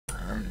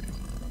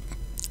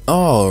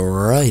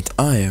Alright,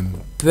 I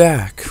am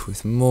back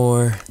with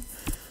more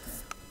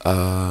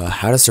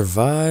How to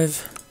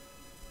Survive.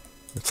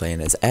 We're playing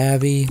as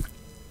Abby,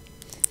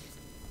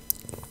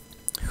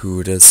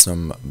 who does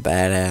some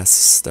badass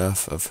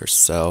stuff of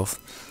herself.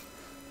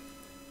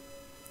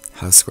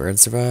 How Squared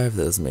Survive?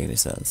 That doesn't make any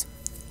sense.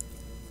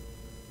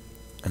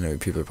 I know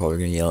people are probably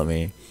gonna yell at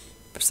me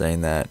for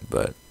saying that,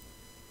 but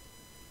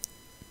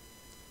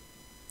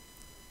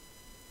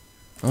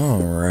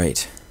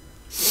alright.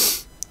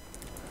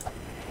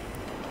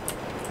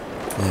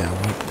 Yeah,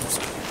 what is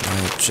my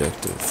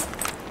objective?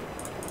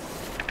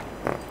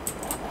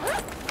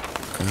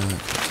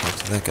 Talk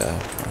to that guy.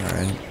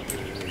 Alright.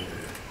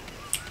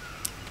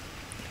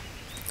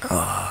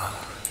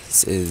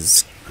 This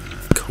is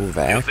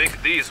Kovac. You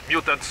think these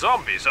mutant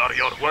zombies are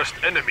your worst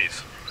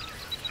enemies?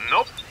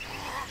 Nope.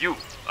 You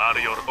are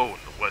your own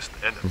worst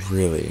enemy.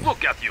 Really?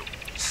 Look at you.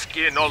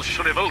 Skin all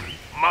shriveled,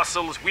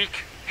 muscles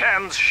weak,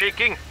 hands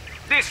shaking.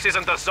 This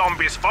isn't the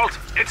zombies' fault,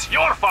 it's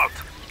your fault.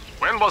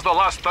 When was the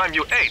last time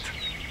you ate?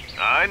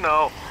 I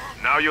know.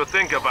 Now you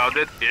think about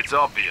it, it's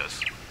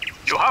obvious.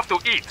 You have to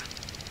eat.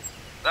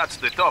 That's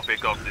the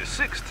topic of the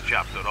 6th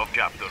chapter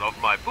of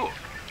my book.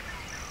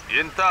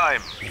 In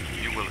time,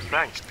 you will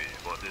thank me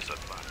for this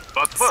advice.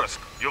 But first,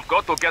 you've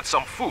got to get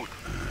some food.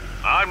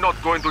 I'm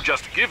not going to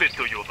just give it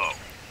to you, though.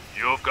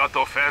 You've got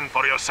to fend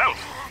for yourself.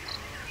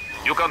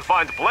 You can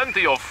find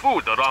plenty of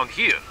food around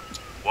here,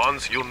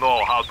 once you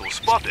know how to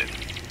spot it.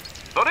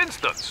 For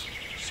instance,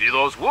 see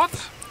those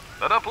woods?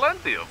 There are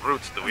plenty of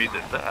roots to eat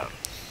in there.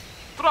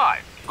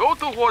 Try, go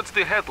towards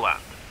the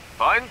headland.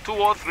 Find 2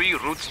 or 3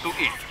 roots to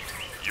eat.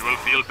 You will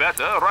feel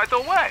better right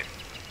away.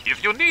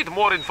 If you need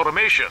more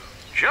information,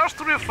 just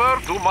refer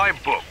to my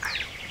book.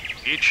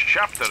 Each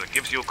chapter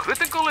gives you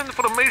critical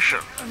information.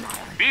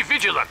 Be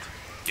vigilant.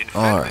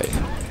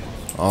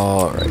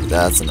 Alright,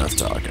 that's enough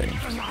talking.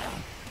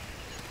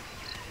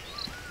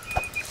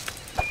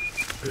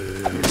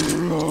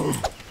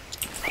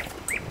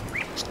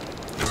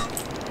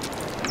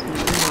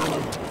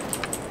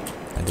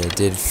 And I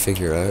did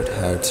figure out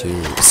how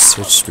to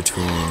switch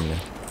between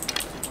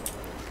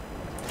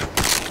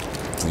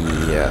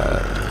the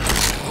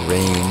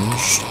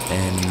range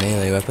and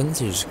melee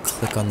weapons. You just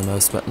click on the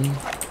mouse button,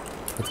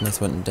 click the mouse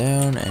button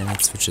down, and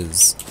it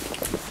switches.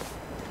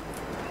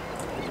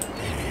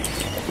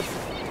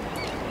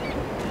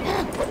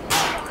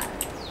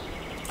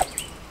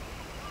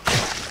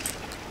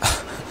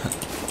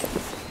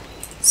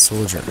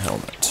 Soldier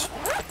helmet.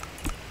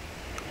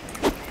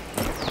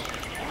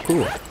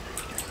 Cool.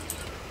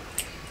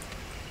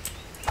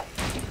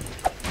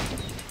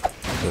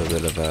 A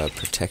little bit of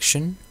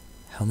protection.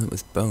 Helmet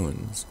with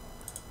bones.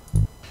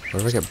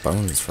 Where do I get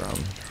bones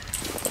from?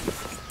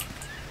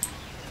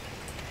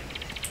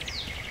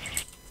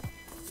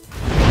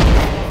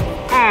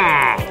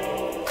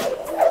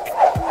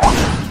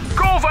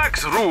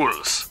 Kovac's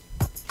rules.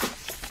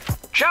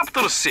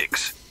 Chapter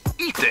 6.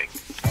 Eating.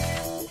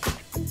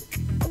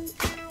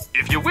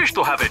 If you wish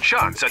to have a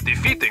chance at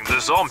defeating the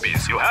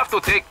zombies, you have to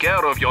take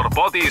care of your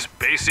body's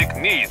basic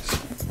needs.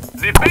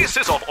 The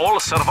basis of all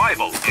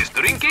survival is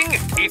drinking,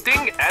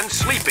 eating, and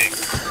sleeping.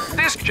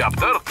 This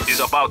chapter is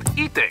about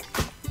eating.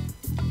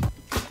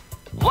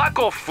 Lack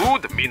of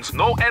food means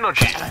no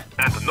energy,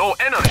 and no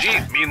energy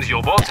means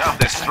you won't have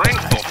the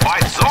strength to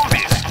fight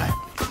zombies.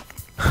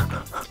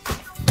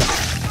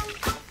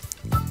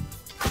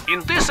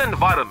 In this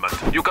environment,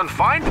 you can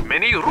find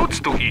many roots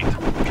to eat.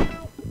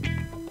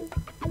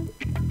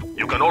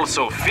 You can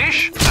also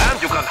fish,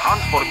 and you can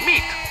hunt for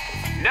meat.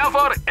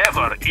 Never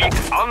ever eat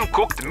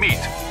uncooked meat.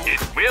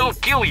 It will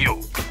kill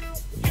you.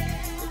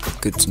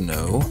 Good to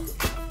know.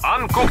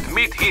 Uncooked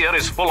meat here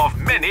is full of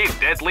many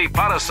deadly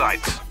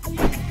parasites.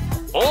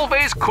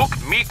 Always cook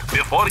meat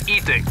before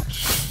eating.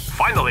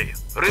 Finally,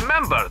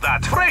 remember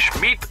that fresh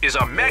meat is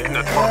a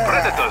magnet for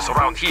predators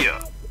around here.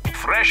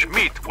 Fresh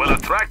meat will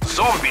attract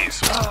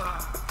zombies.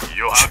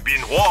 You have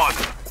been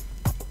warned.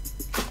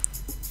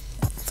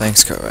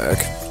 Thanks,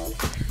 Kovac.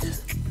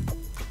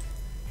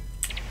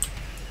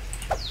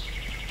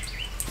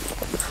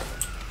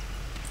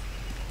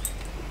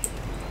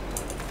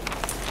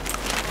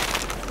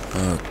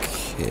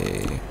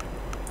 Okay.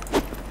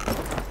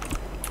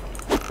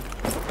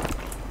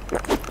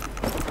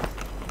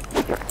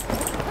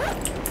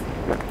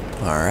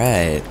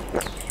 Alright.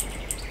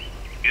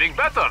 Getting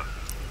better?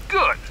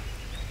 Good.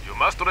 You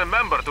must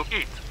remember to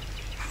eat.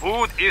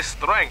 Food is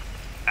strength,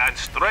 and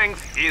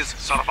strength is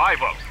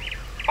survival.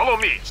 Follow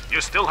me.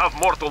 You still have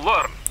more to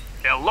learn.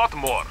 A lot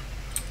more.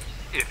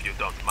 If you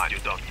don't mind, you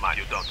don't mind,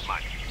 you don't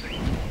mind.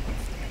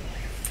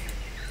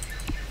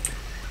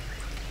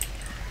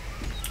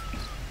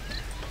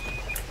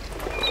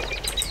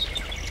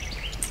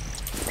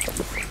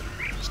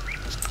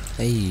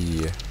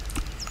 Hey.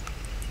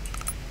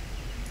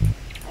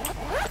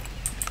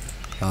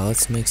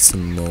 Let's make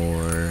some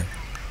more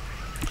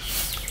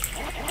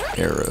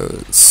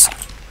arrows.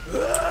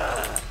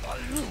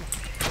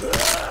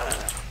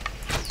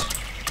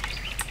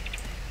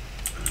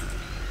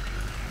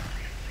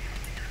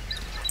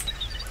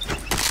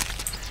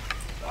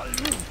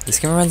 This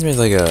game reminds me of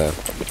like a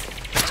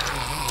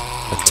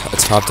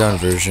top-down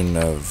version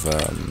of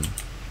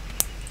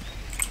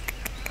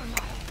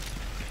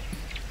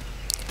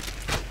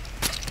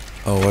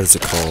oh, what is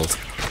it called?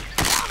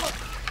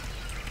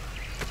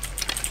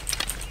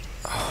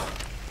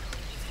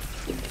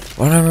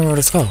 Why don't I remember what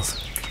it's called?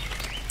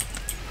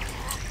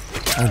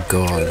 Oh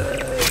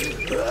god.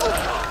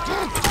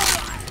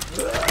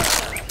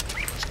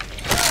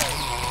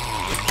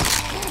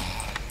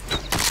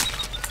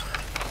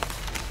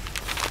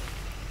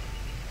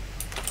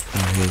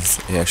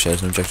 He actually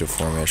has an objective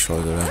for me. I should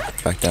probably go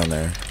back down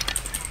there.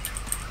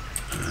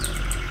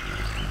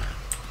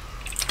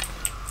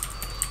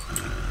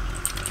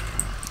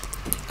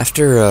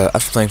 After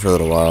playing for a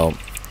little while,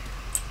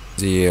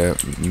 the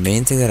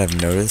main thing that I've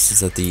noticed is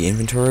that the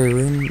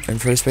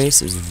inventory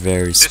space is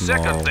very small.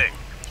 The second thing,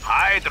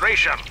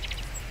 hydration.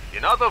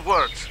 In other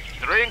words,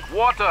 drink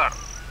water.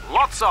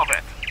 Lots of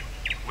it.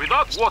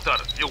 Without water,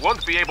 you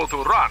won't be able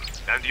to run,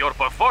 and your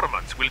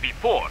performance will be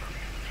poor.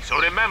 So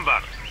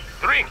remember,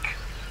 drink.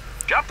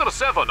 Chapter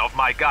 7 of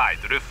my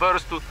guide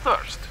refers to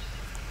thirst.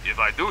 If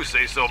I do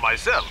say so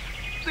myself,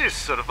 this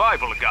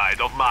survival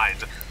guide of mine,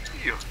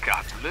 you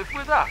can't live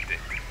without it.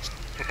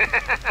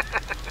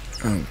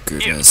 Oh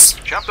goodness.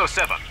 Here, chapter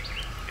 7.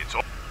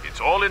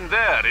 It's all in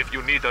there if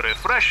you need a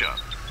refresher.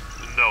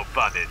 No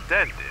pun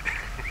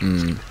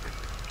intended.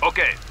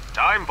 Okay,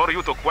 time for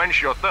you to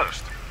quench your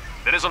thirst.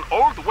 There is an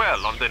old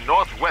well on the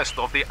northwest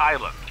of the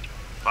island.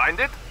 Find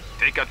it,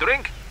 take a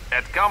drink,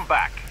 and come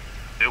back.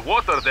 The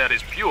water there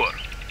is pure.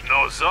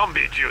 No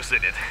zombie juice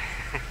in it.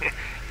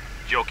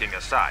 Joking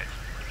aside,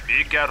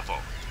 be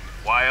careful.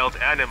 Wild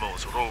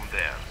animals roam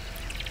there.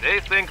 They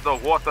think the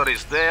water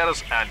is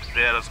theirs and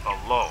theirs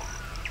alone.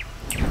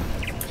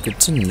 Good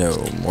to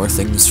know. More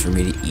things for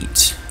me to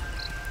eat.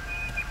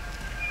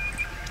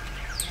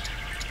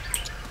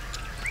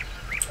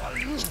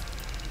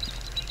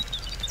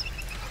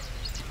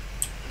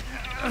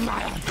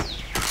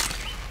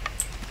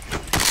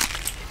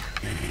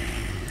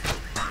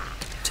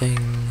 Ting.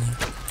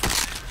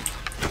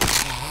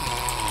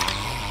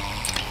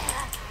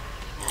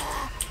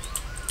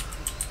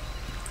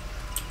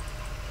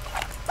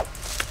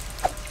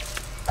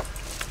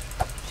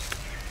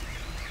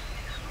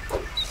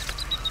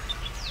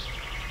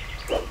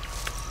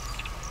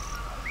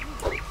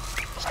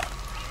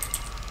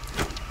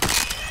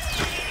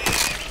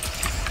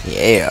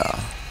 Yeah.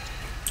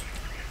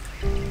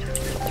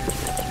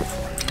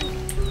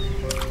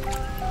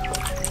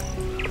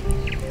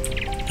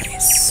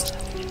 Nice.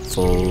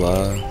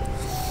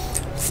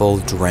 Full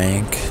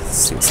drank. Let's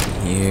see what's in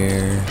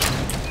here.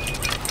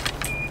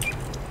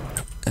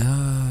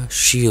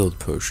 Shield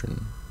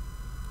potion.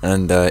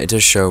 And it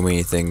does show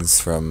me things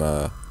from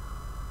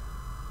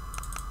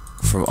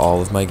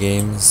all of my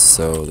games,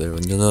 so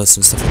you'll notice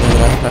some stuff in there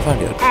that I haven't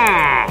found yet.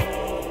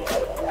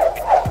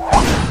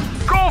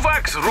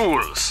 Kovacs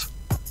rules.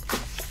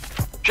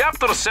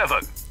 Chapter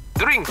 7.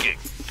 Drinking.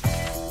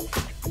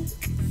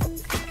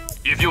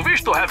 If you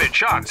wish to have a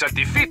chance at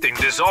defeating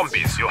the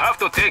zombies, you have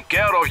to take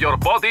care of your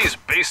body's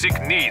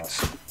basic needs.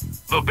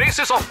 The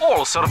basis of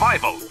all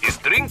survival is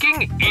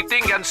drinking,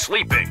 eating, and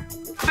sleeping.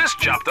 This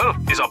chapter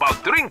is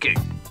about drinking.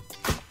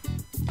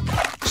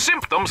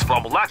 Symptoms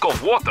from lack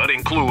of water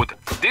include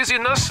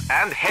dizziness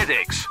and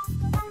headaches.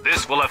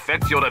 This will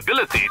affect your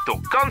ability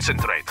to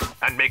concentrate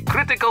and make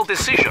critical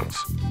decisions.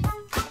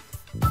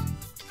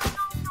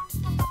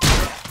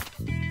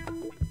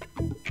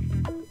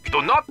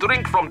 Do not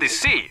drink from the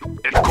sea.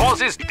 It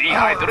causes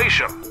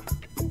dehydration.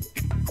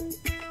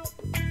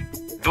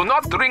 Do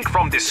not drink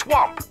from the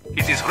swamp.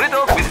 It is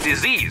riddled with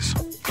disease.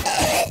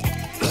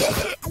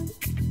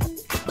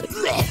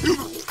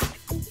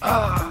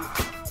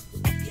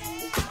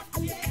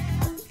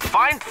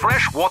 Find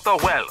freshwater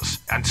wells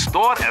and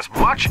store as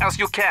much as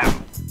you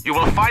can. You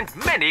will find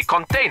many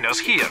containers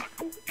here.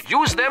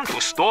 Use them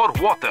to store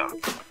water.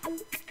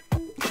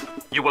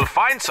 You will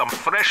find some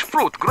fresh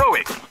fruit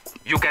growing.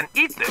 You can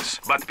eat this,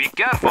 but be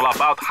careful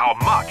about how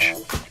much.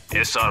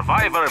 A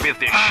survivor with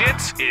the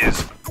shits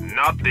is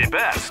not the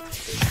best.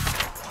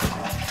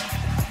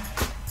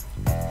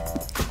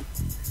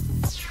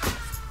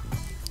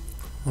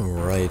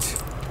 Alright.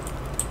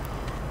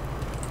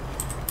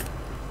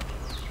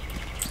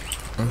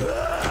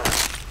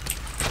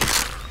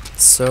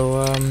 So,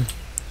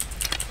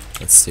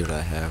 let's see what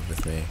I have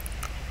with me.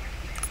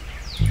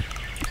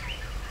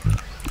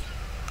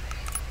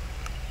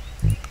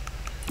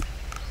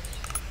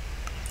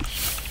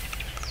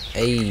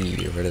 Hey,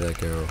 where did that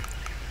go?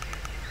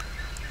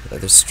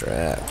 Leather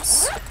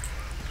straps.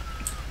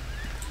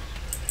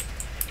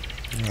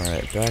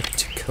 Alright, back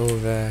to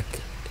Kovac.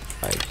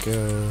 I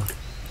go.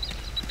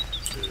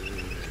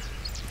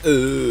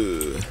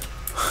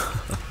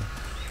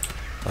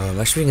 I'm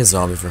actually being a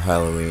zombie for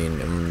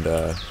Halloween, and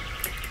we're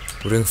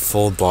doing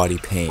full body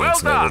paint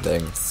and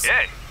everything.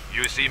 Hey,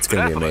 you seem it's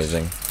gonna be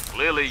amazing.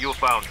 Clearly you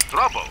found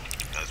trouble,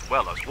 as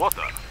well as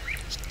water.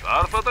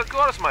 Par for the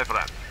course, my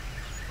friend.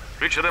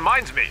 Which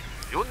reminds me,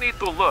 you need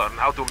to learn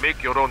how to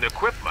make your own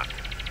equipment.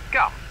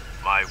 Come,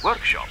 my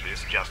workshop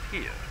is just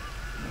here.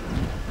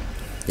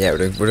 Yeah,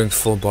 we're doing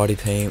full body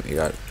paint. We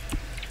got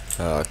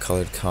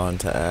colored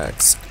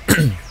contacts,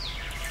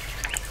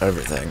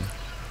 everything.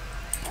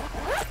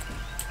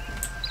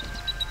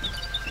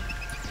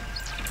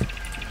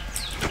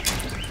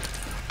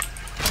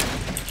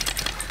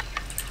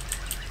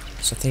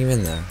 There's nothing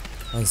even there.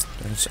 I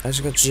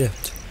just got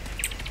gypped.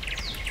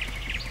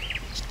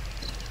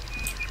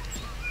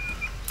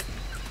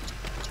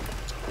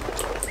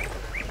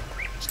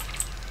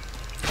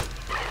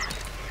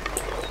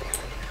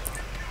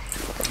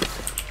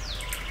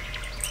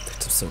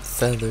 Picked up some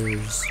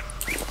feathers.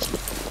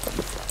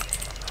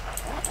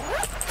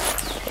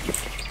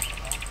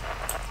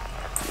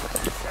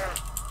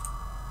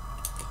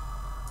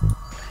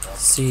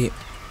 See,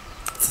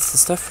 the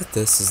stuff with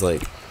this is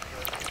like,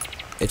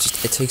 it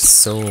takes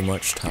so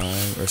much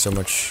time, or so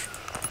much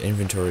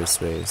inventory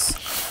space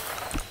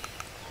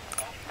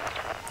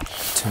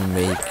to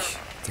make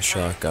the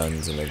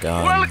shotguns and the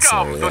guns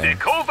Welcome and to the everything.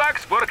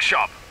 Kovacs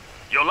workshop.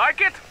 You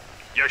like it?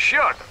 You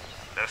should.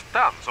 There's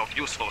tons of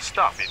useful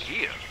stuff in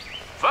here.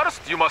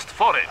 First, you must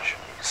forage.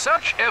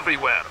 Search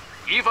everywhere,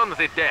 even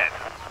the dead.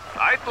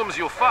 Items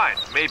you find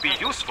may be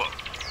useful.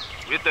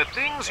 With the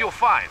things you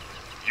find,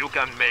 you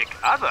can make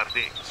other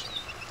things.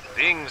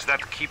 Things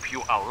that keep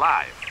you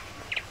alive.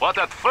 What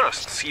at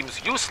first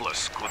seems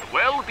useless could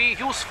well be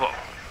useful.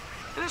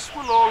 This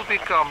will all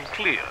become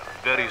clear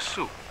very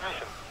soon.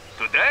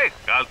 Today,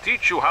 I'll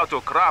teach you how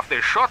to craft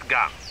a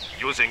shotgun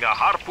using a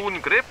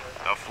harpoon grip,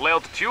 a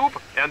flailed tube,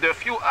 and a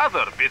few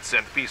other bits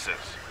and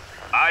pieces.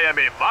 I am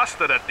a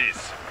master at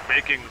this,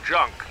 making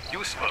junk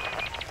useful.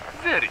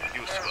 Very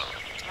useful.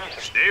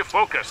 Stay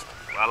focused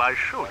while I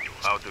show you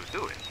how to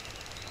do it.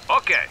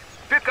 Okay,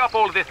 pick up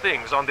all the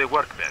things on the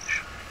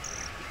workbench.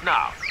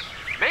 Now,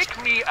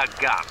 make me a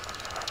gun.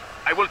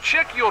 I will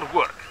check your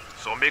work,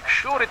 so make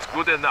sure it's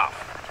good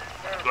enough.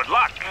 Good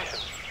luck!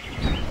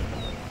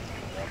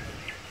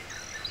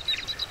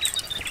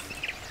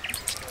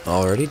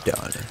 Already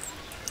done.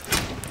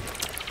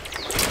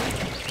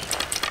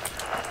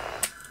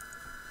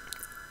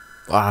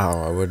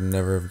 Wow, I would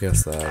never have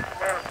guessed that.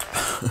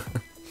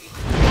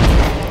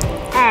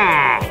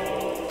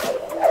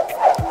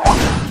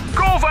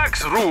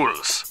 Kovacs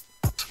rules.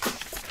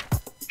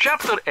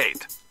 Chapter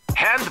 8.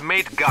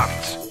 Handmade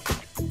guns.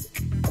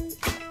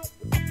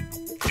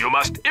 You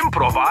must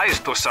improvise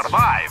to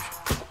survive.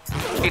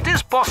 It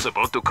is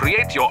possible to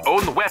create your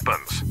own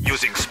weapons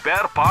using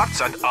spare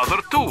parts and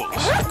other tools.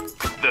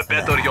 The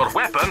better your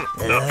weapon,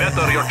 the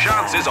better your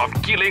chances of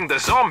killing the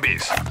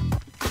zombies.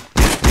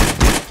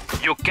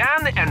 You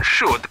can and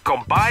should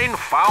combine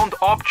found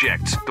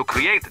objects to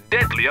create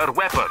deadlier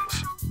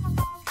weapons.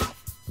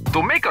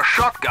 To make a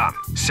shotgun,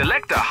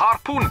 select a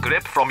harpoon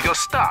grip from your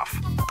stuff.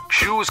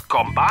 Choose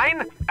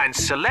Combine and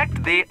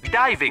select the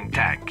diving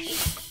tank.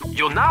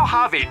 You now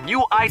have a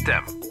new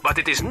item, but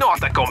it is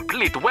not a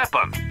complete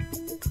weapon.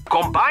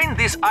 Combine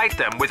this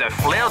item with a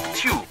flailed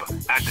tube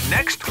and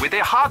next with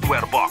a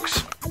hardware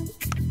box.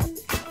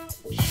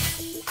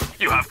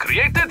 You have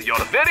created your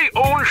very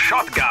own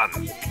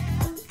shotgun.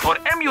 For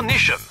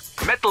ammunition,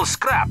 metal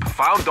scrap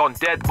found on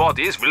dead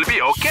bodies will be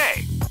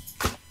okay.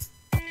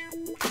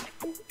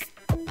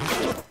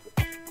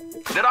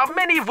 There are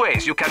many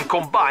ways you can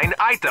combine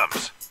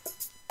items,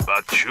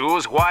 but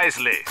choose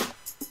wisely.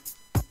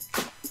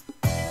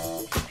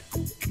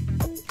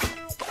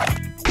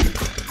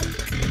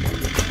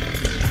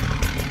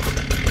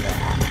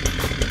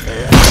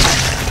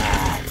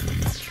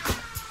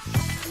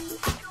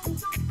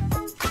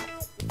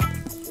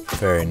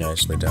 Very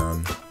nicely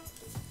done.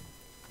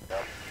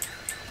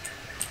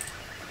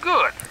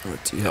 Good.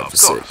 What do you have Of to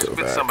say, course, with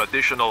Kovac? some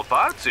additional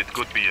parts, it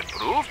could be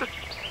improved.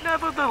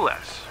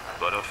 Nevertheless,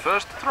 for a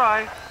first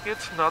try,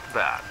 it's not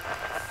bad.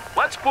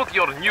 Let's put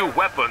your new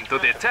weapon to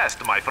the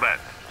test, my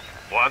friend.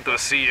 Want to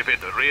see if it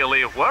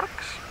really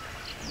works?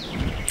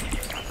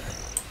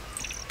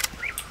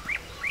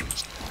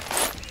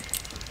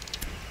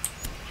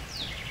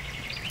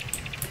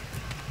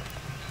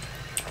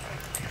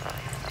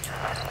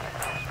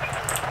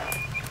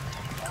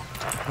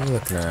 We're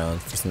looking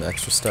around for some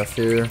extra stuff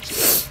here.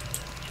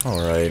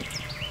 Alright.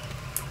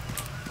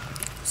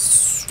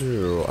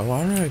 So, I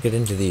wonder how to get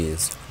into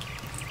these.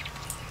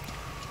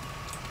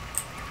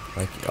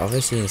 Like,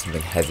 obviously you need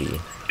something heavy.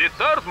 The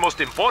third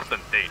most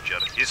important danger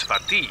is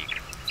fatigue.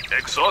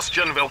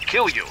 Exhaustion will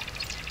kill you.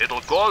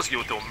 It'll cause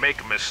you to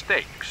make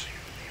mistakes.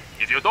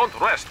 If you don't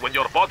rest when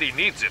your body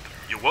needs it,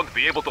 you won't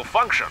be able to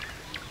function.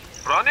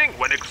 Running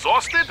when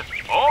exhausted?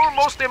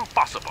 Almost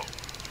impossible.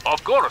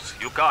 Of course,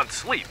 you can't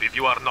sleep if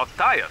you are not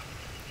tired.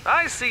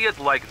 I see it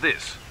like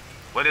this.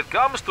 When it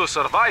comes to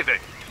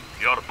surviving,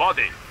 your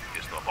body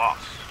is the boss.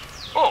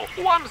 Oh,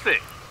 one thing.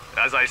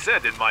 As I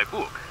said in my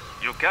book,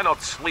 you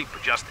cannot sleep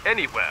just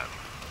anywhere.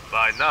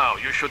 By now,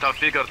 you should have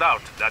figured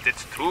out that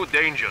it's too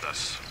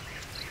dangerous.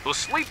 To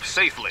sleep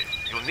safely,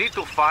 you need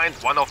to find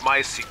one of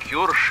my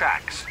secure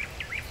shacks.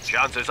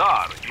 Chances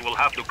are you will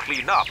have to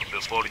clean up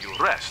before you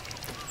rest.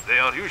 They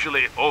are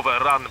usually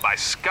overrun by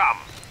scum.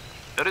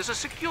 There is a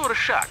secure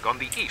shack on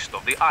the east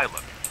of the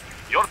island.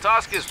 Your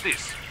task is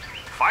this.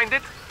 find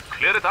it,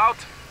 clear it out,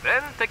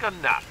 then take a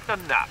nap.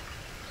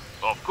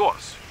 Of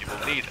course, you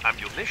will need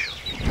ammunition.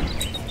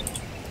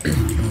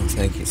 Oh,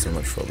 thank you so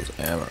much for all this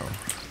ammo.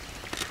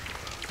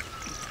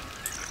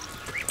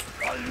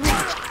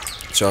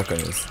 Shotgun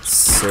is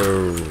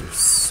so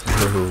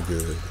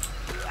good.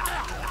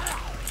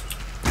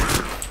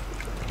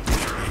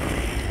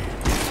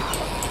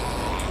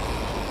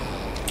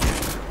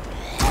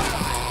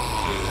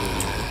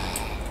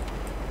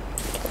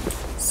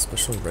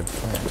 Special red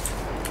plant.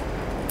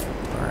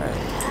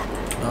 Alright,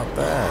 not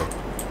bad.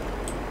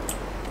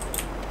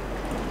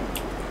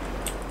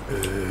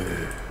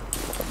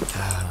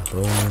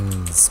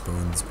 Bones.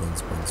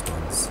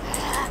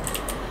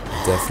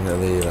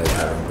 Definitely like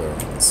having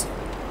bones.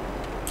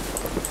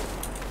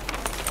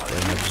 Do I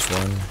have just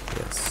one?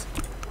 Yes.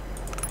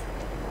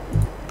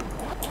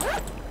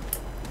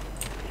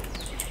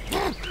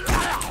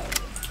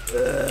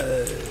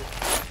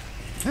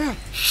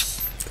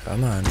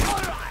 Come on.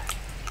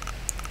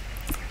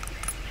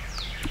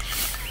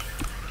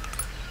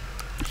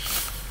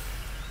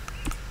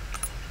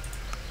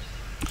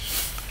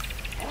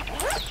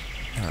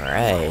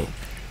 Alright.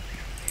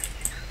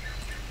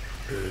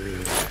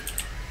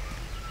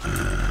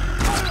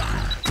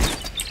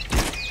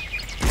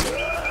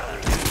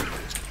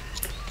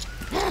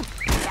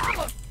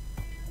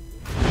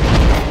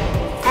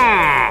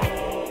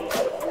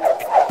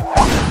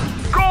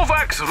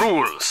 Kovacs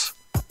rules.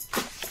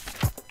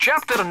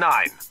 Chapter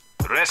 9.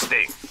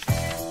 Resting.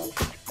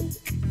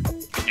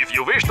 If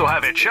you wish to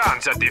have a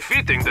chance at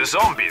defeating the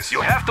zombies,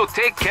 you have to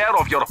take care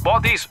of your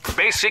body's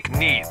basic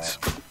needs.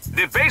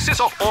 The basis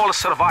of all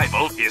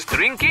survival is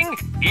drinking,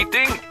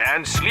 eating,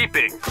 and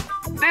sleeping.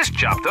 This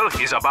chapter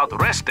is about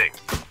resting.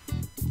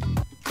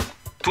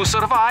 To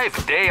survive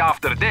day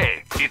after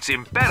day, it's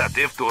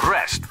imperative to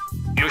rest.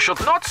 You should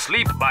not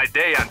sleep by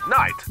day and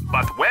night,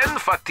 but when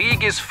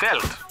fatigue is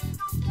felt.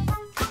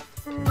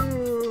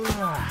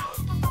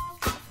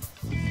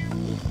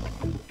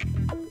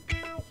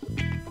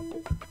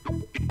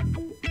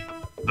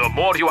 The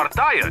more you are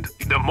tired,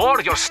 the more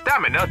your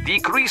stamina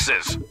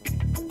decreases.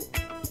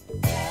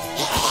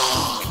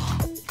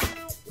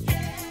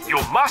 You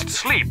must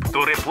sleep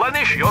to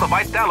replenish your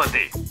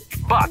vitality.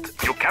 But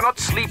you cannot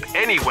sleep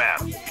anywhere.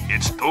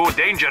 It's too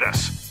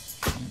dangerous.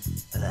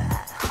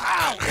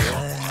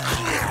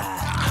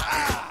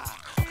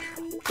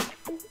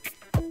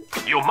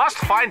 You must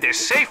find a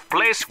safe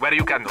place where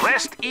you can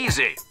rest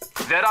easy.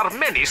 There are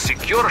many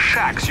secure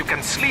shacks you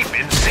can sleep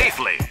in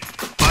safely,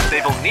 but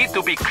they will need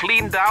to be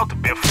cleaned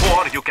out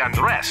before you can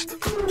rest.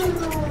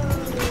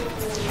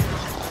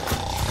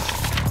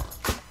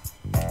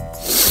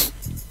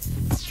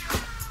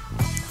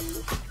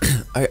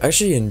 I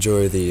actually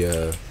enjoy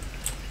the,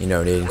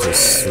 needing to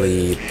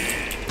sleep,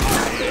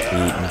 eat,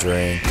 and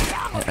drink.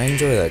 I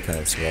enjoy that kind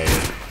of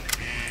survival.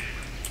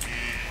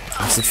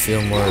 Makes it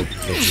feel more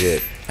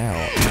legit.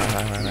 Ow.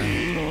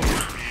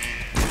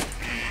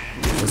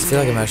 I feel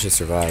like I'm actually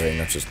surviving,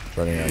 not just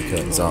running around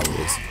killing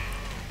zombies.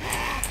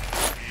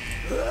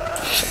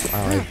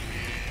 Oh, I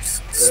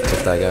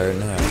split that guy right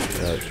now.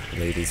 That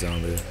lady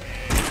zombie.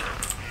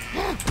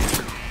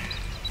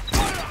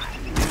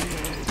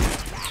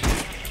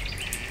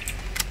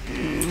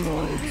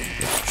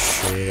 Make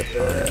sure that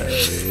I am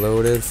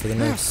reloaded for the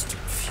next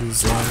few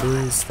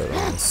zombies. That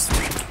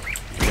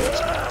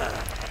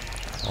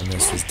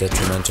almost was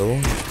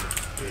detrimental.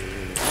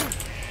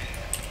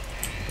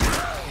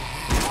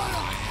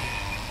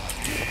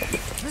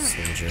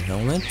 Soldier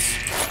helmet.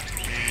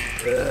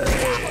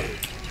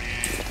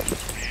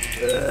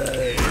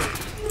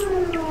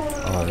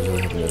 Oh, I was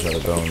really hoping there's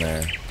another bone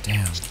there.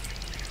 Damn.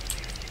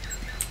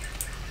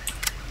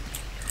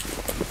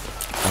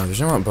 There's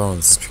no more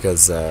bones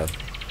because you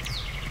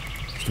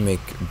can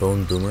make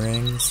bone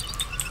boomerangs,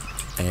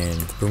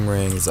 and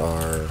boomerangs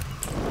are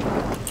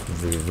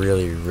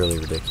really, really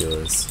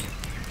ridiculous.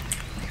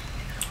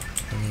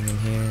 Anything in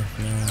here?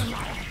 No.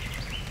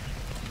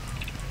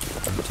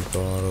 Empty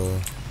bottle.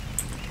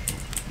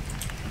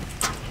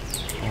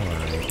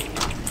 Alright.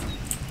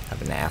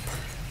 Have a nap.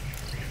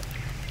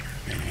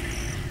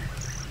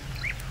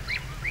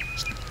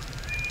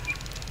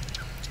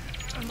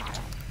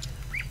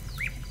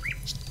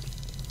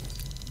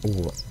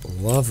 Ooh,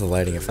 love the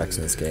lighting effects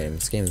in this game.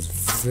 This game is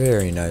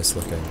very nice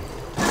looking.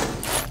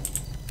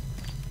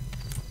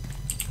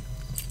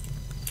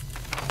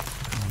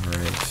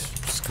 Alright,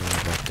 just going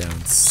back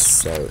down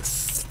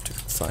south to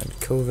find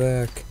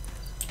Kovac.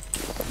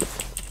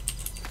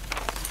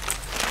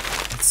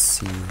 Let's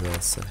see what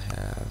else I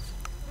have.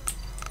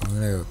 I'm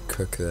gonna go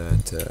cook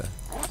that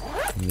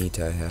meat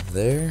I have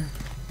there.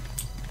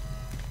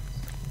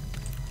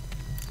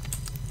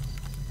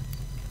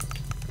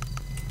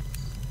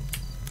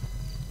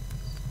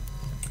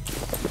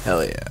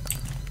 Hell yeah.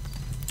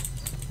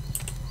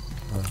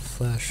 A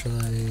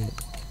flashlight.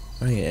 I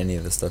don't need any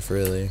of this stuff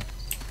really.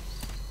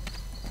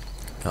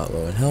 Not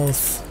low in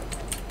health.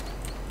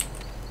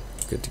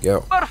 Good to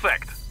go.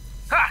 Perfect!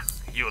 Ha!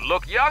 You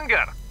look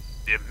younger.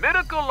 The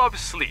miracle of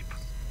sleep.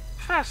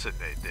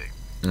 Fascinating.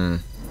 He's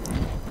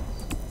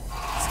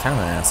kind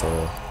of an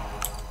asshole.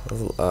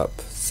 Level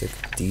up. Sick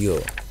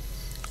deal.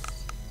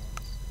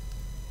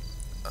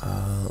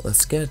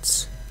 Let's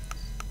get...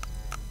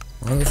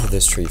 I'll go for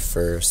this tree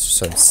first,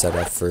 so I'm set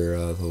up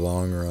for the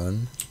long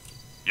run.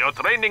 Your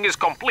training is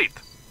complete.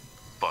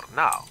 For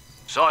now.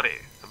 Sorry,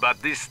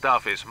 but this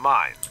stuff is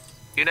mine.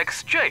 In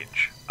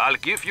exchange, I'll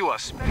give you a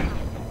special...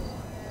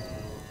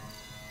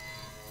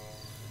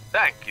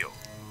 Thank you.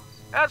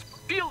 As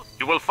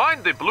you will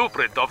find the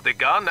blueprint of the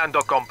gun and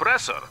the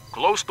compressor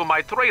close to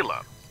my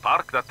trailer,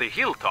 parked at the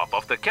hilltop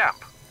of the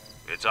camp.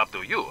 It's up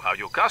to you how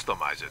you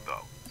customize it,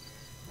 though.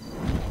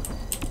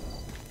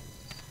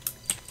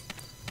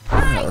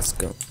 Alright, let's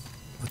go.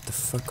 What the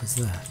fuck was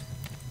that?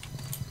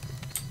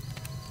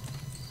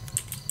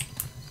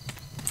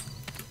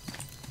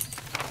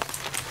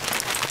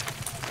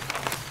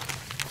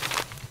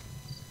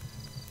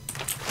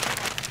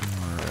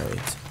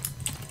 Alright.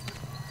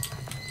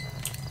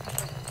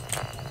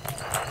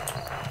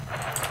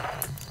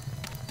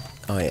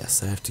 Oh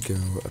yes, I have to go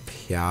up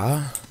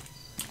here.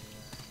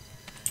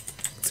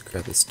 Let's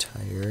grab this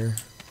tire.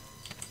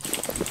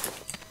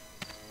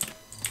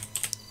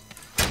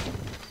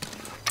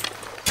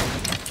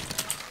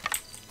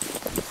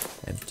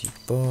 Empty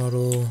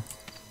bottle.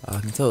 I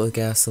can fill it with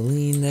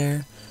gasoline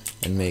there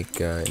and make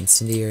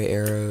incendiary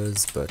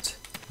arrows, but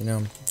you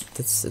know,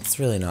 it's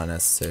really not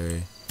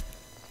necessary.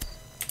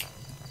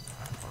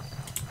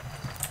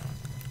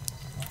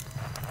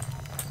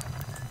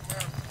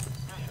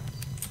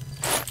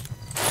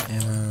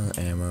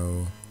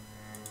 Ammo,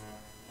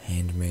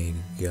 handmade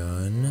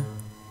gun.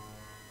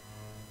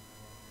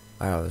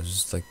 Wow,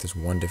 there's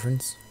one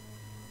difference.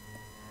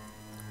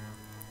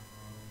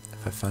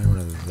 If I find one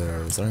of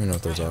those, I don't even know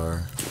what those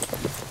are.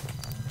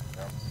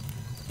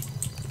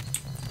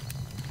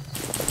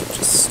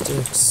 Just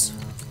sticks.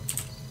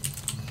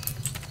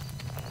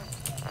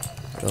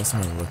 What else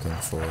am I looking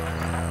for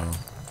right now?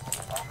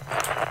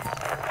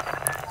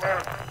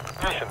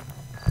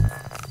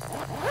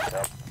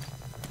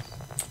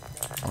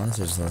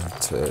 Honestly, just nothing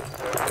to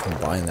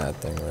combine that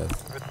thing with.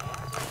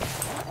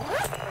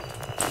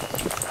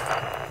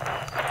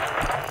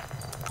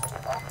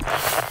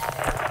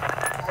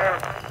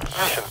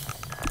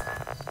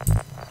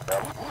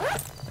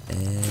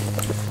 And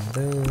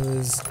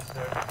those.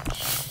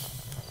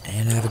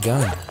 And I have a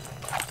gun.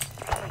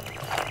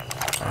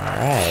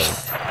 Alright.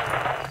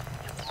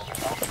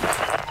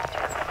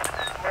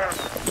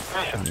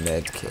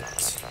 Medkit.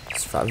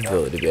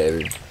 Survivability,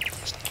 baby.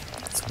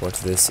 That's what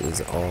this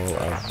is all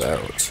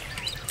about.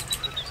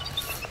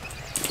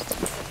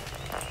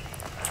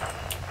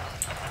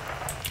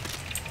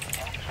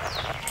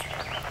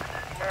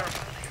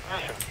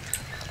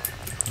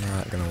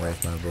 Not gonna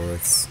waste my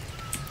bullets.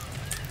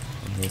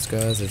 And those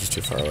guys are just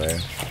too far away.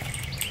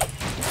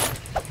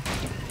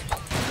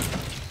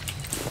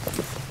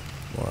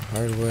 More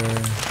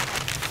hardware.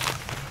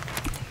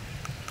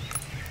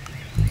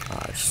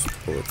 Ah, just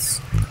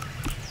bullets.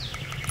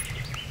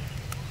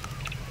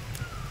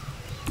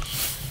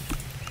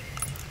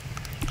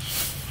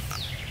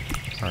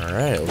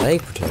 Alright,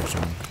 leg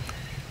protection.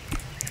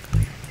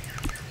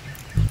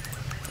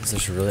 This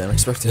is really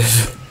unexpected.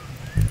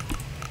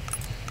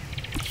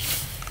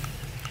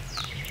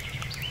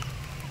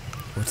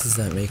 What does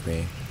that make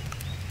me?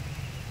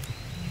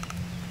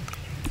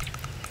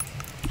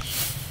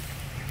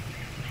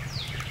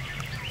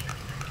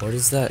 What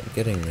is that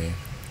getting me?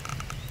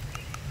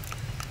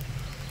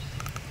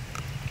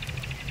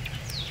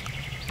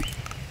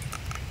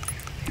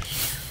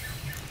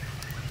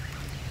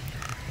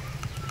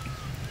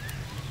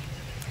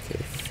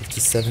 Okay,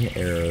 57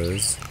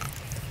 arrows.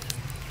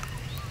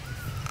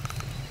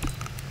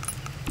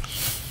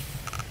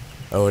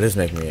 Oh, it is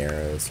making me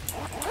arrows.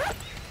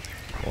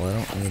 Well,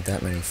 I don't need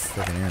that many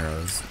freaking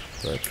arrows,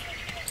 but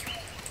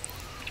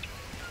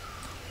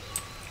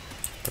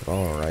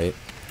alright.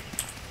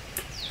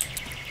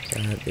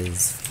 That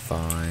is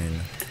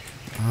fine.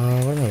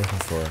 What am I looking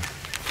for?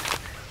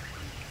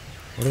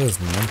 What are those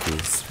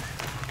monkeys?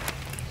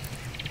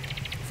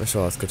 First of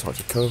all, let's go talk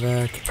to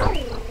Kovac.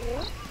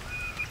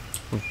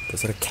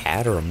 Is that a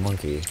cat or a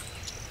monkey?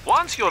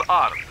 Once you're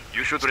armed,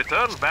 you should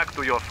return back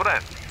to your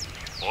friend.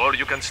 Or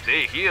you can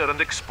stay here and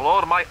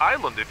explore my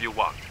island if you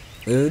want.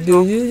 Shut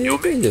up.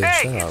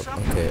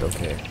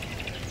 Okay.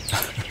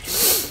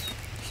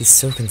 He's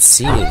so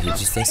conceited, he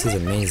just thinks he's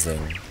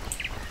amazing.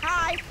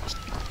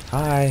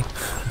 Hi.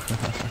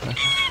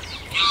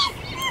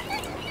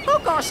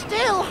 Hugo's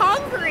still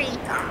hungry.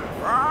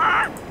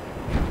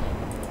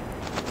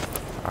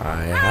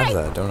 I have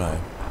that, don't I?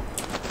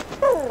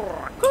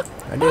 Good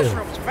I do.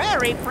 mushrooms,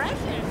 very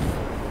precious.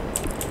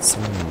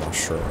 Some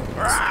mushrooms.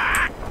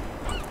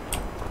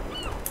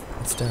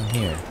 What's down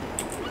here?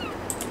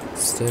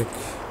 Stick.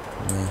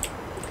 Nah.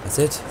 That's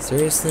it?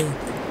 Seriously? Oh,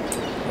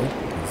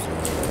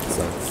 there's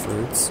some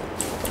fruits.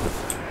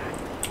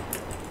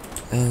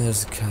 And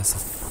there's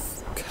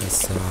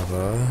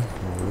cassava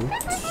root.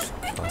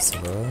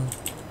 Cassava.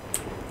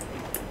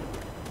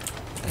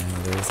 And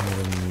there's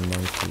another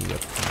monkey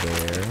up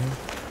there.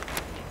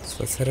 So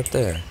let's head up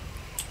there.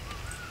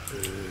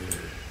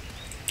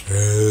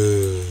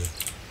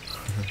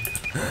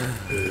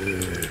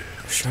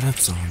 Shut up,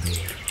 zombie.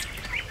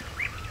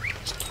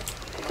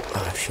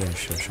 Oh shit, I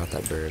should have shot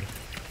that bird.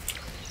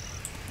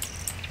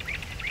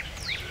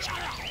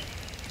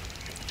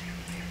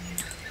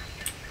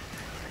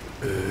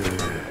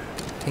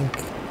 Tink.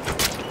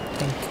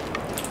 Tink.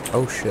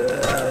 Oh shit.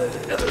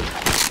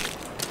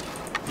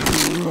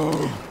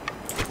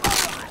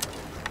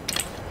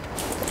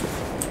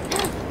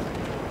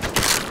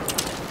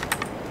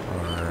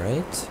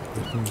 Alright.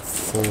 Looking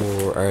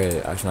for...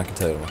 Alright, actually I can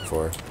tell you what I'm looking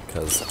for,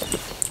 because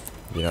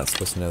you're not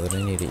supposed to know that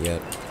I need it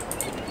yet.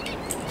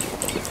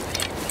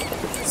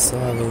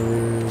 Lava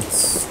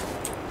roots.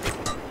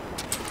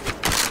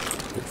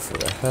 Good for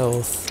the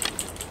health.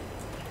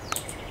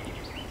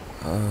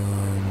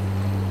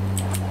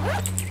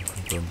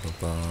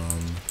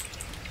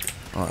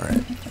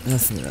 Alright,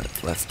 nothing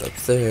left up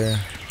there.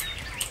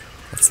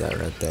 What's that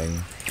red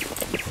thing?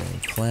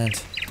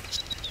 Plant.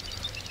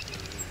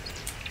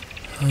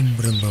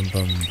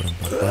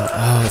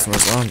 Oh, it's more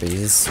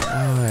zombies.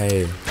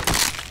 Why?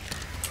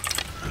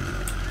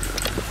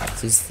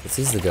 Let's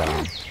use the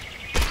gun.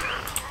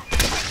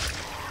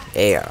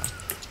 Yeah.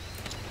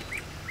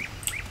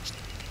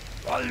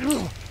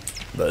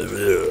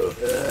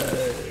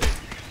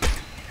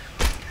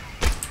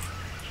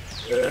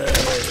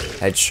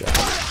 Headshot.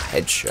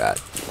 Headshot.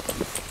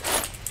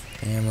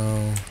 Ammo.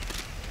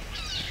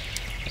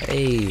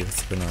 Hey,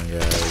 what's going on,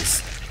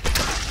 guys?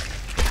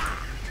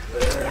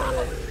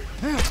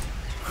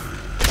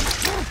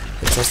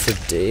 Headshots for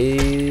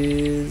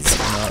days.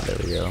 Oh, there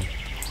we go.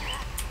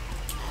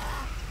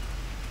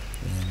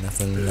 Yeah,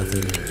 nothing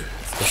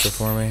special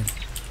for me.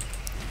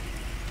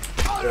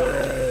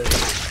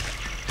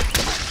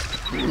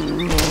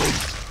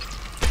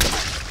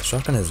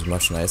 Shotgun is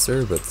much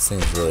nicer, but this thing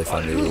is really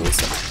fun to use.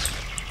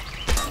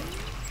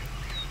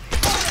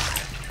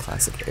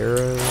 Classic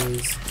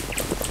arrows,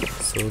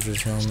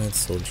 soldier's helmet,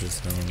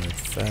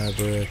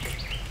 fabric,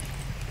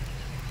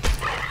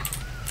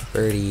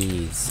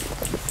 birdies,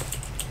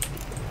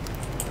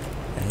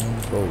 and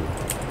whoa,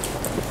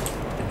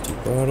 empty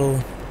bottle.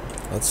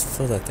 Let's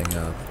fill that thing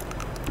up.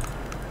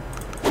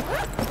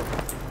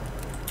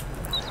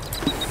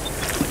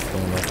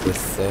 Going up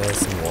with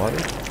some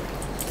water,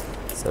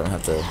 so I don't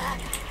have to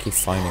keep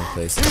finding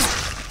places.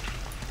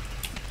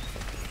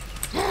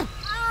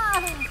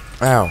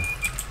 Ow.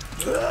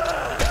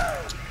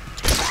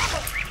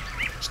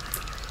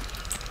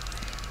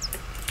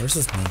 Where's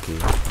this monkey?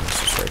 It's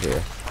just right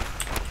here.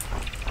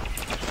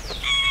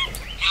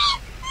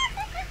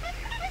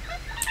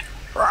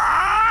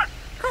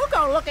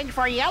 Coco looking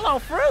for yellow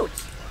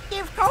fruits.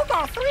 Give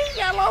Coco 3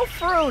 yellow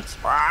fruits.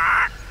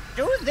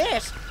 Do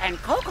this, and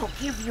Coco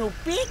give you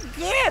big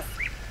gift.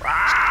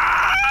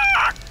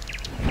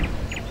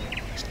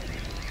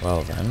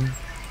 Well then.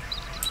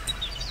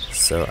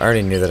 So I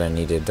already knew that I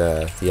needed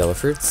the yellow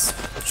fruits,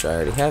 which I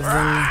already have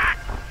them.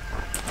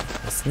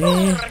 With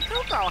me.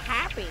 Coco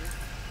happy.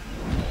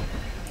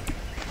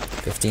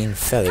 15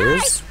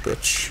 feathers,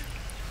 which,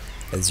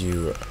 as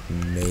you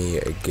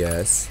may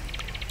guess,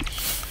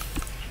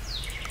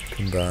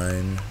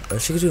 combine. Oh,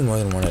 she could do more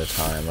than one at a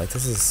time. Like,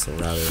 this is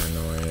rather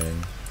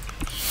annoying.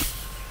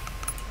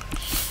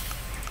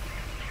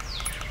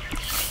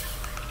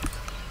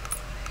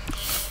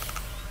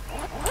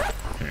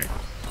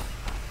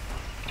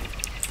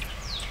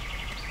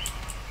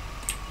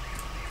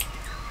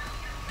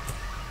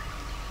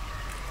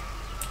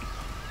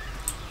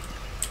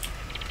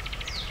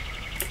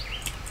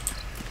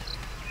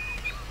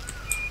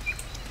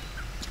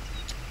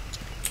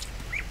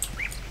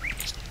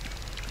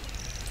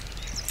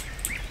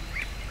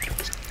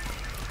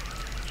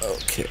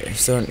 Okay,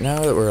 so now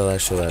that we're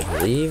actually allowed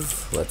to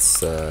leave, let's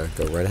go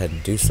right ahead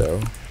and do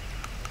so.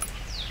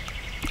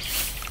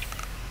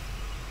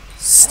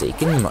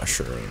 Steak and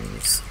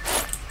mushrooms.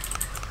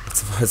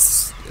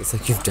 It's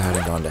like you've died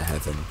and gone to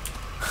heaven.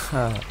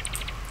 I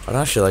don't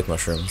actually like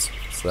mushrooms,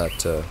 so that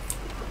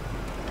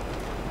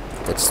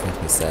just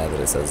makes me sad that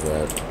it says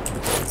that,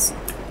 because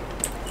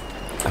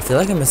I feel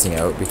like I'm missing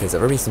out because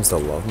everybody seems to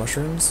love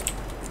mushrooms,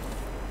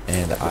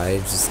 and I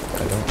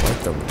don't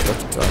like them.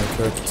 Cooked,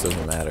 uncooked,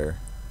 doesn't matter.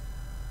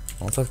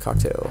 Molotov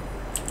cocktail.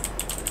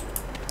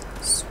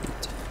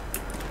 Sweet.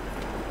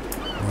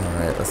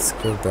 Alright, let's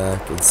go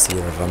back and see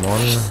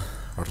Ramon.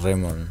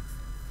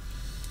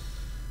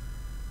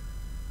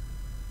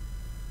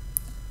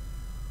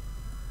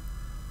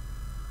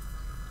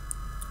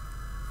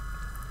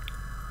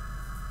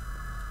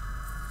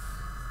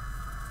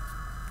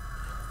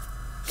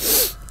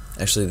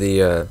 Actually,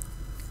 the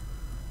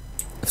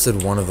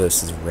episode 1 of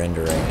this is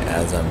rendering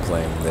as I'm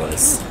playing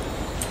this.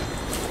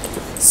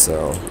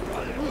 So,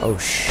 oh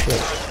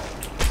shit.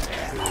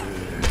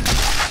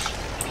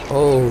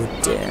 Oh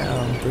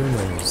damn,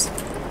 boomers.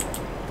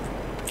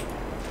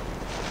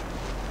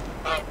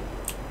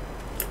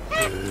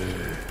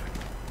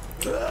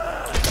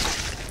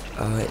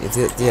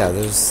 Yeah,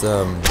 there's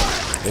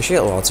they should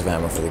get lots of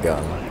ammo for the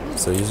gun.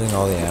 So using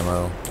all the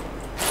ammo,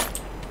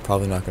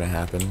 probably not gonna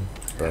happen,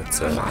 but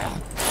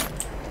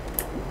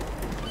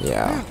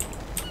yeah.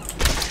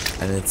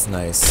 And it's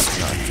nice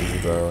not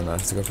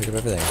to go pick up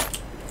everything.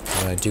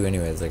 But I do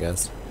anyways, I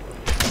guess.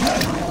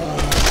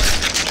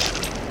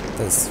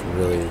 That's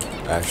really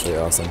actually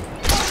awesome.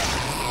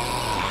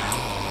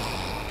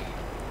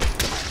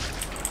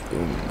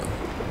 Boom.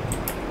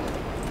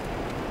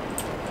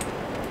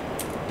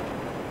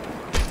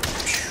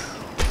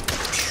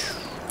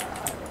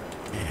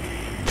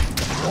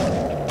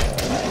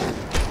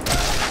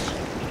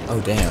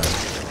 Oh damn.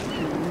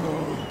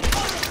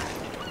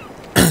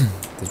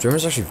 The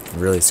drummer's actually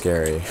really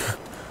scary.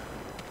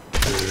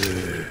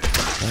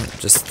 Oh,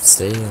 just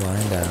stay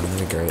lying down, that'd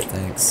be great,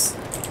 thanks.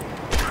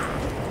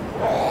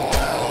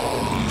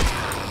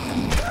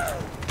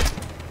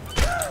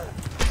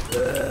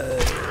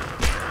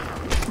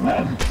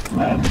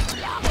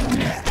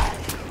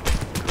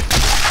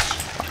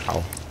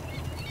 Wow.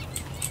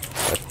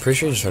 I'm pretty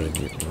sure he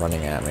started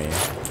running at me,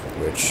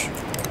 which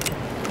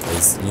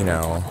is, you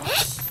know,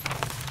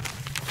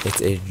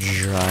 it's a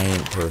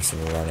giant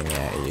person running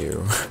at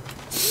you.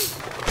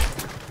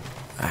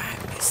 I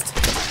missed. I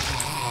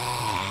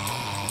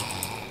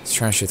was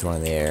trying to shoot the one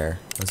in the air.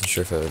 I wasn't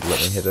sure if it would let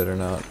me hit it or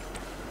not.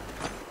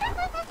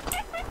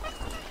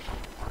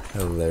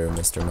 Hello,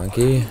 Mr.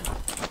 Monkey.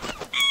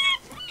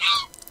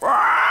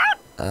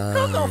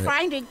 Coco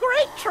finding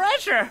great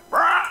treasure.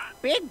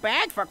 Big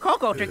bag for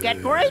Coco to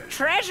get great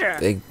treasure.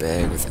 Big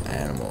bag with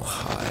animal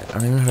hide. I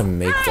don't even know how to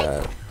make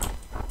that.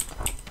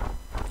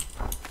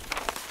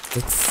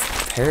 The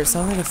parrot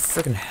sounds like a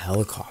freaking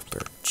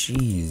helicopter.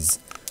 Jeez.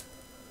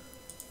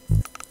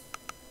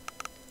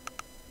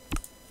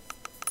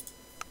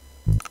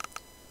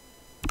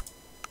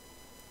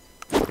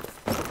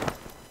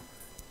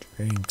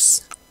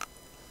 Drinks.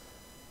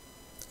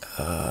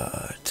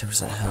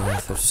 10%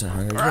 health, 50%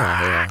 hunger.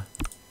 Yeah.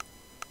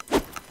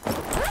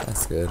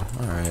 That's good.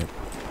 Alright.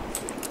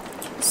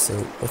 So,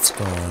 what's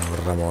going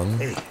on, Ramon?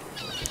 Hey,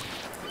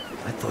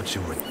 I thought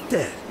you were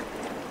dead.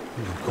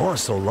 You were gone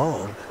so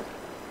long.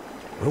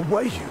 Where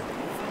were you?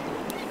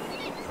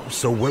 I was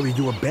so worried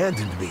you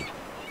abandoned me.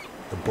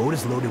 The boat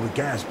is loaded with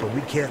gas, but we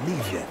can't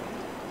leave yet.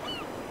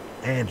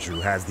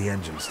 Andrew has the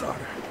engine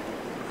starter.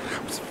 I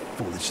was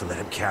foolish to let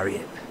him carry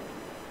it.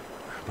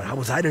 But how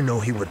was I to know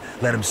he would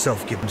let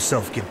himself get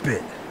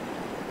bit?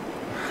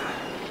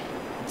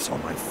 It's all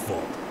my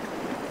fault.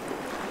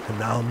 And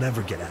now I'll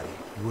never get at it.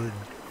 Would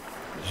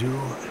you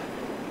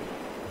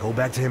go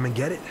back to him and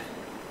get it?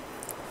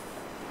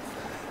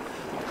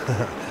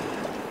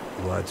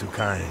 You are too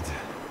kind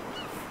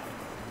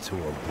to a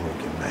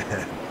broken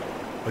man.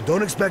 But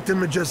don't expect him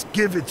to just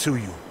give it to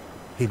you.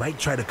 He might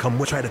try to come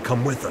with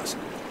us.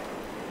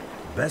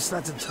 Best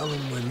not to tell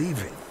him we're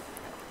leaving.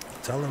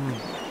 Tell him,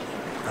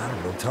 I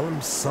don't know, tell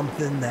him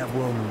something that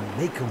will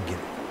make him get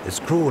it. It's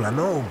cruel, I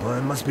know, but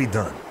it must be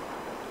done.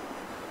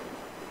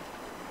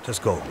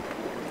 Just go.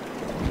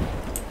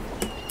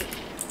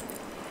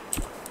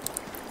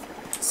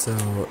 So,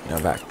 now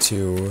back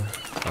to,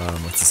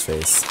 what's his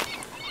face?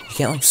 You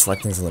can't, like,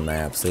 select things on the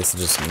map, so you have to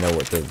just know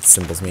what the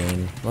symbols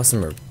mean. Most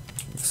of them are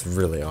just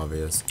really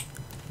obvious.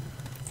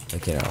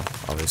 Like, you know,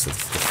 obviously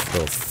the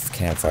little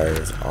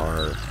campfires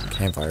are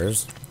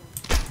campfires.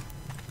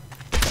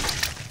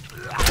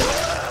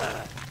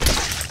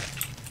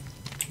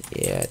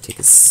 Yeah, take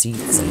a seat,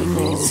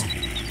 zombies.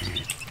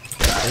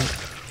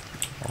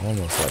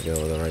 Almost let go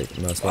of the right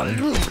mouse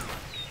button.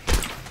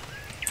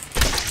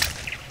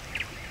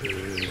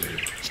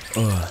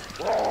 Ugh.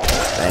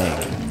 Bang.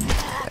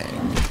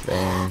 Bang.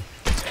 Bang.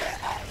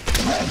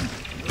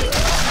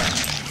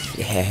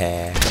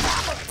 Yeah.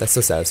 That's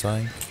so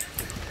satisfying.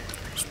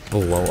 Just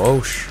blow.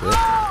 Oh shit.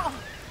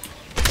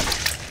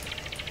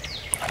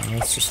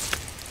 Let's just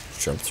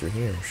jump through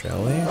here,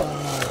 shall we?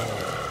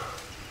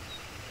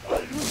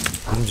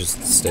 You can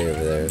just stay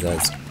over there.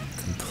 That's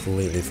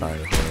completely fine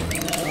with me.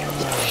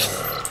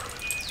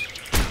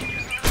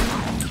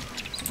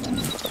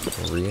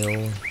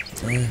 Real,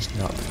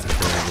 not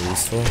particularly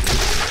useful.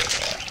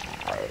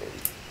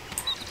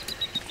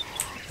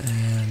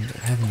 And I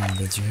haven't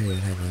been through here,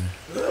 have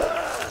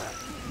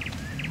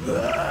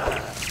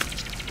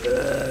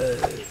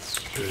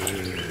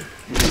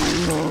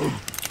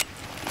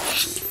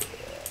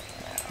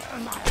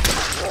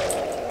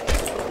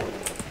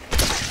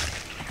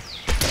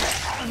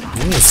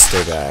You need to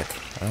stay back.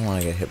 I don't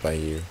want to get hit by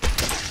you.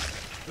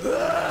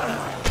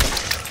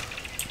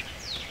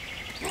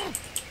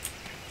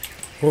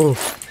 Oh.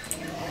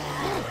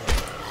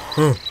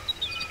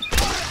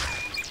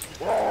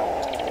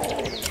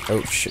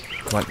 Oh shit.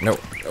 Come on. No.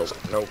 No.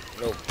 No.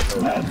 No.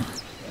 No.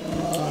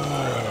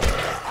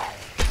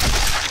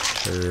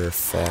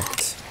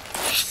 Perfect.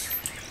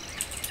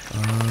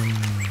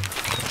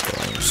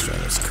 Going to try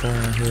this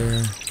corner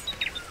here.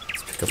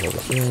 Let's pick up all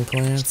the healing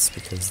plants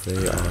because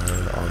they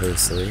are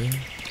obviously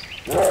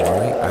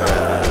performing.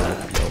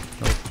 Nope.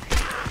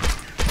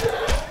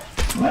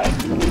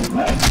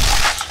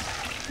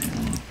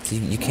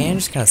 You can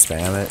just kind of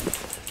spam it,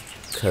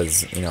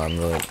 because, you know, I'm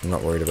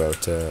not worried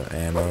about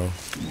ammo,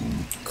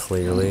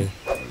 clearly.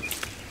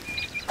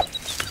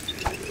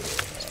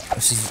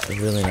 Which is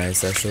really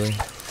nice, actually.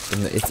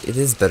 And it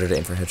is better to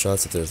aim for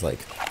headshots if there's, like,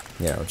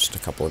 you know, just a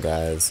couple of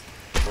guys.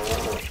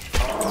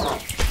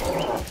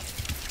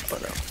 Oh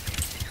no.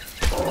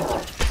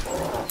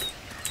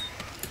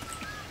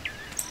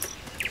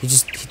 He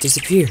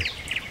disappeared.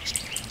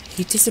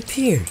 He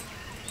disappeared.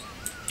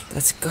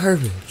 That's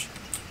garbage.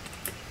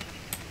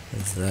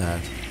 What's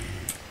that?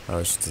 Oh,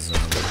 it's just a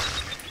zombie.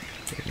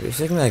 It was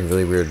making like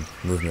really weird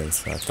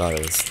movements. I thought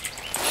it was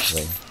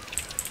like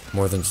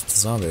more than just a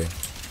zombie.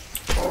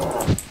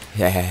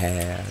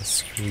 Yeah,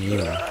 screw you,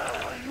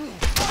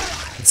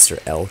 Mr.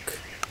 Elk.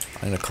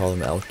 I'm gonna call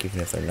them elk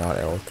even if they're not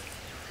elk.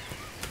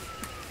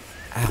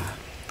 Ah.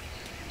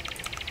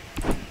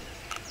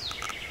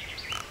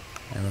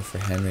 Ammo for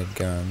handmade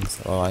guns.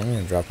 Oh, I'm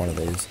gonna drop one of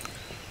these.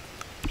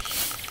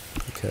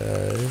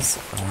 Because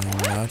I'm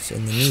not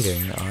in the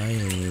meeting. I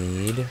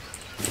need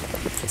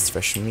this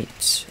fresh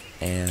meat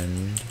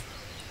and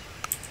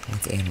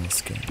what's animal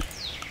skin.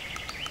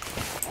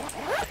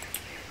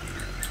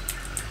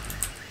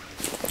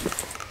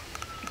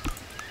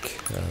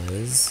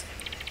 Because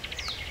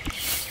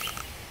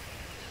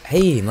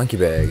hey, monkey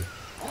bag.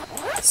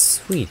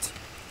 Sweet.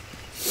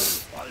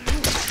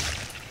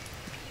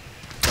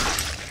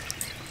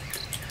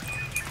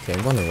 Okay,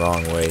 I'm going the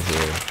wrong way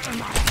here.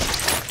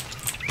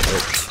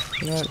 But,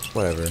 you know what?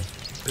 Whatever.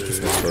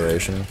 Just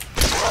inspiration.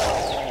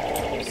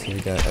 See, we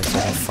got. I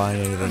can't find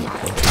anything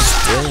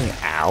interesting.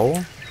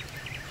 Ow!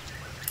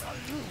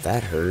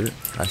 That hurt.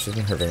 Actually, it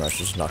didn't hurt very much. It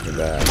just knocked me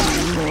back.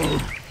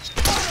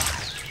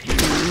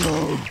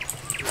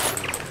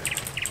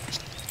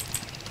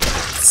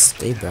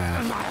 Stay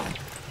back,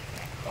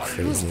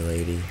 crazy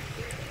lady.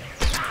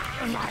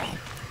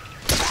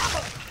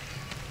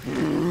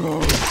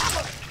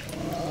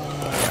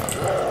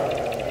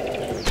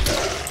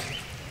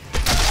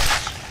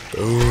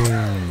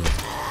 Boom.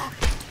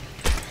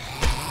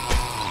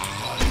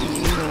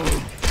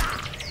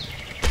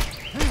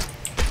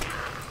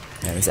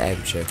 Man, this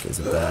Abby chick is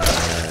a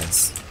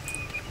badass.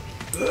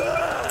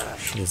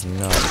 She does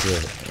not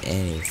give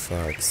any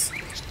fucks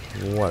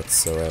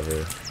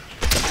whatsoever.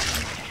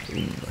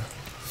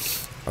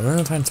 I'm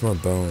gonna find some more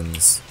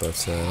bones,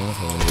 but I don't know if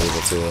I'm gonna be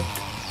able to.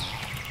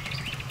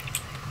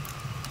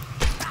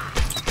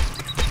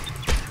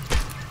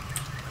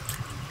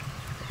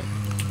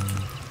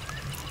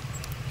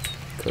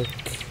 Cook.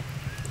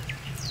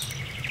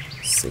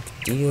 Sick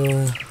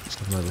deal.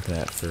 What am I looking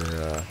at for,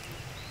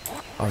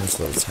 I'm just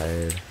a little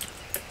tired.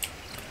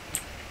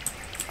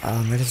 I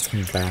might have to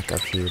come back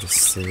up here to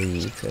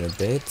sleep in a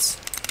bit.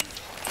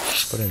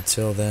 But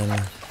until then,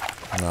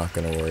 I'm not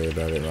gonna worry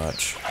about it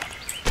much.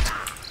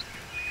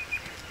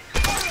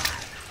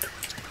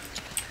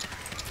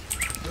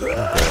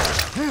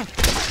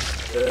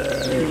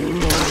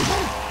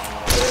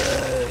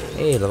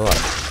 Hey, level up.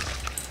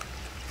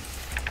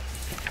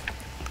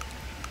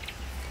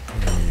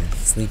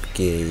 Sleep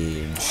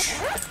gauge.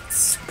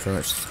 It's pretty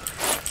much.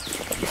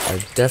 I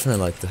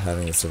definitely like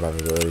having the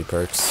survivability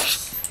perks.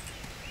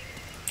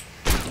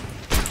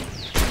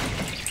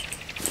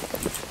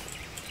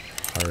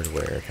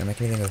 Hardware. Can I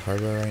make anything with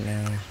hardware right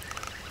now?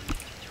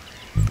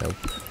 Nope.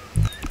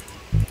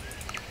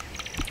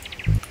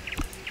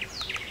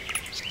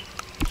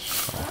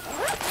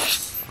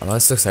 I'm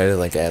always so excited to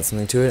like add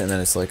something to it, and then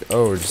it's like,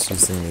 oh, we're just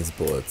using these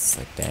bullets.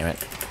 Like, damn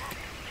it.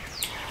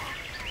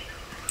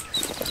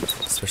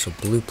 Special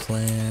blue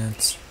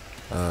plant.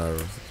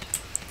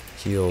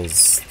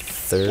 Heals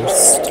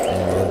thirst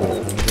and a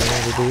little bit of hunger,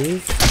 I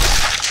believe.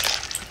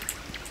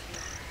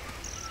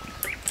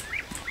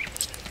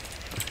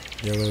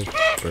 Yellow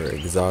or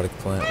exotic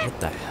plant. What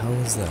the hell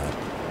is that?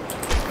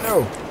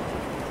 No!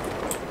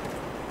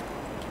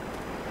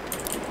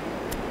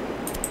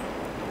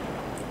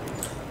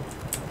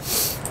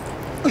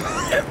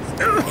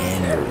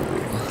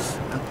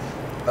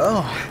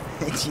 Oh,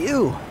 it's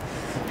you.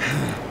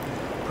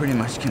 Pretty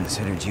much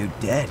considered you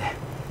dead.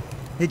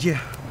 Did you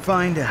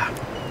find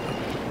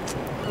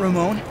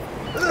Ramon?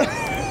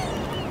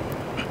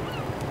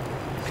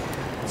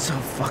 It's so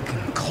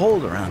fucking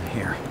cold around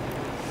here.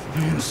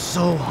 I'm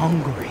so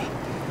hungry.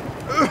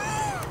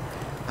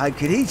 I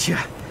could eat you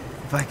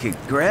if I could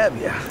grab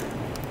you.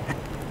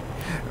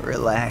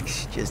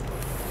 Relax, just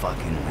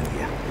fucking with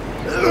you.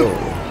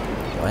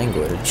 Oh,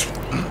 language.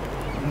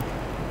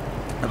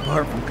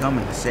 Apart from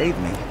coming to save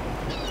me,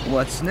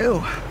 what's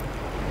new?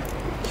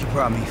 You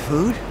brought me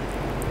food?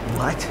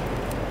 What?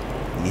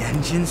 The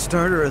engine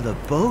starter of the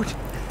boat?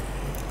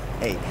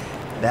 Hey,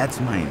 that's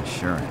my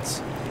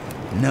insurance.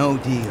 No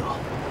deal.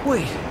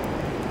 Wait,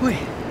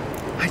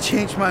 I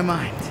changed my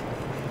mind.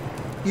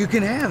 You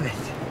can have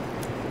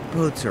it.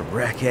 Boat's a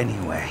wreck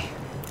anyway.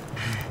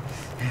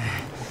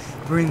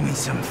 Bring me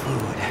some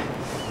food.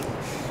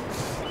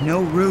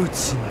 No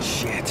roots and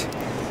shit.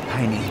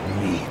 I need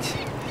meat.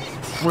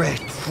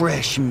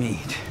 Fresh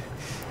meat.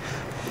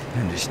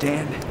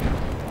 Understand?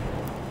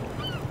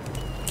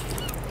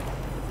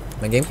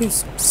 My game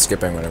keeps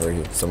skipping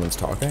whenever someone's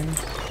talking.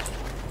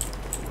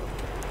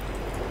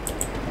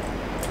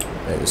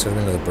 Wait, there's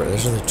another bird.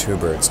 There's the two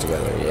birds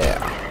together. Yeah.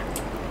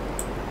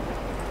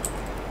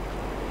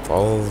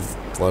 Follow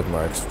blood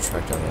marks to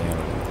track down the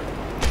animal.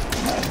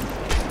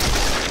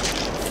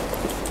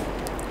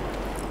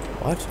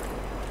 What?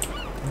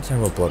 I'm talking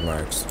about blood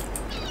marks.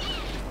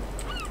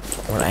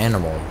 What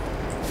animal?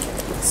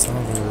 Saw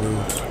the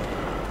loot.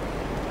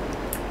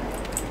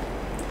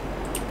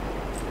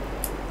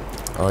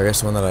 Oh, I guess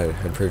the one that I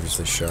had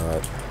previously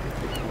shot.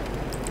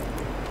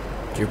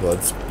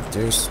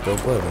 Deer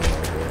spilled blood on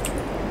over here.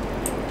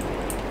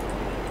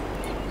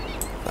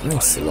 That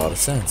makes a lot of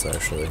sense,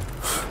 actually.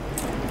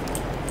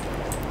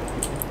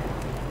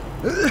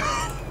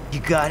 You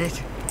got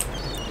it?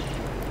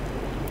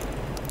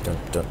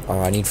 Don't. Oh,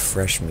 I need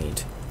fresh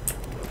meat.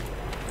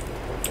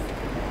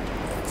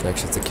 So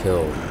actually, it's a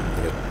kill.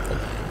 Like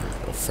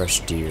a fresh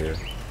deer.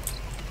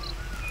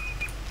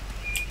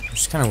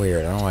 Which is kind of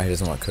weird. I don't know why he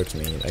doesn't want cooked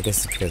meat. I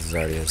guess it's because he's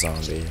already a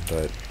zombie,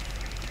 but.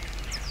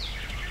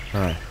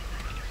 Huh.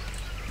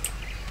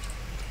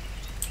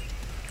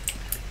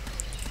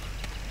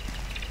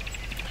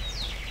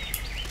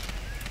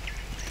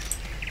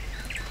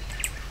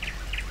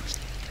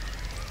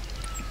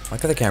 I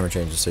like how the camera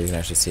changes so you can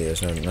actually see.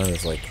 There's none of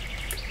this like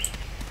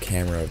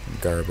camera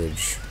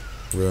garbage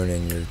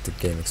ruining the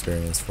game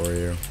experience for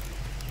you.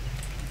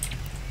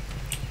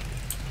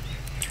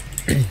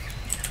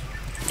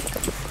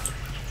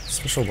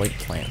 Special white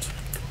plant.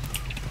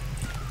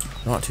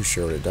 Not too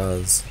sure what it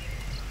does.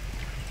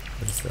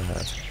 What is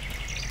that?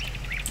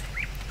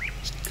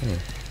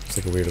 It's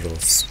like a weird little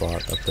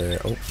spot up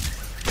there. Oh,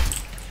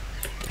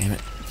 damn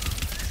it.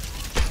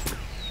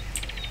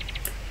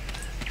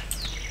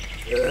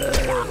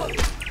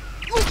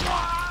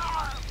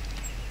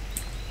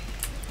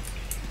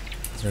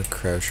 There's no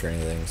crouch or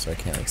anything, so I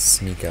can't like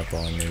sneak up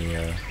on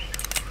the.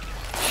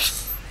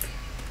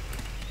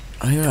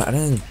 I don't know. I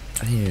didn't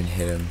even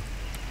hit him.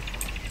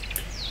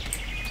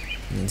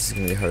 And this is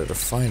gonna be harder to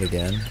find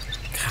again.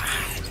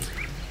 God,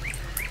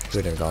 we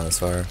wouldn't have gone this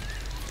far.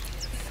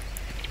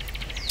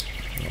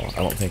 Well, I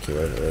don't think he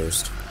would at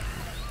least.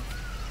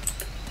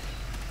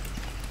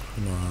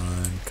 Come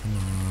on, come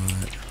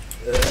on.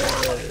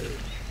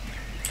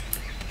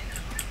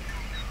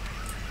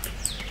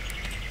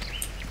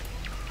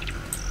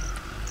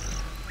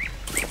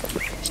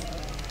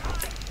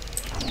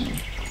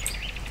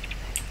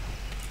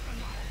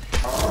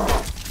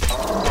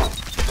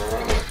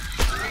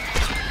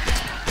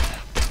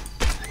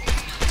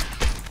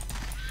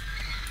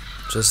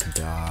 Just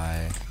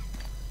die.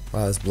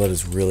 Wow, this blood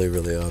is really,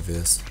 really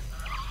obvious.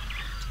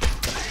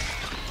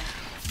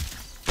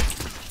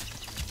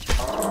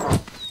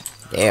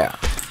 Yeah.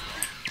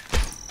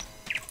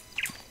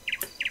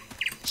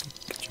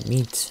 Get your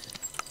meat.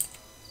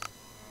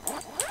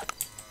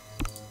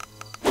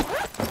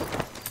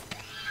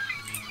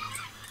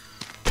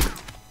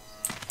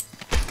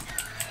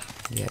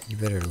 Yeah, you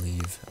better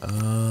leave.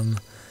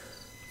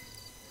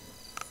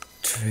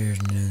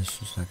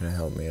 Tiredness is not gonna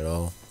help me at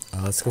all.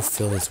 Let's go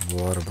fill these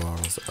water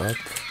bottles up.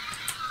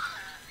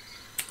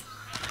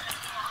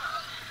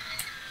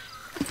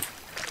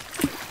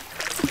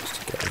 Just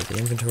to get rid of the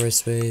inventory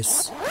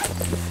space.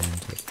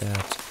 And take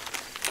that.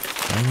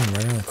 And I'm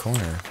right around the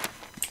corner.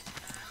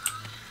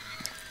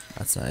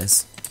 That's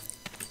nice.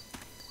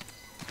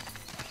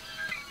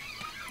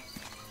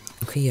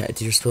 Okay, yeah,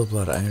 deer spilled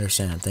blood. I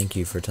understand. Thank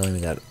you for telling me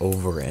that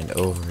over and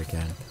over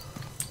again.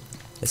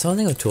 It's the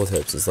only thing with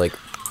tooltips is like,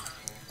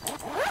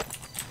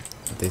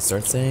 they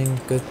start saying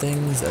good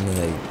things and then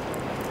they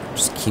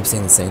just keep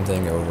saying the same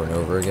thing over and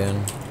over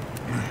again.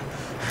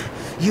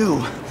 You!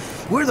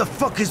 Where the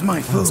fuck is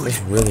my food? Oh, that's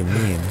really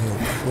mean.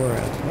 Holy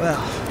crap.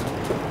 Well,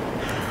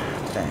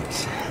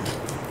 thanks.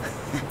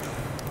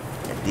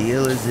 A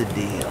deal is a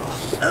deal.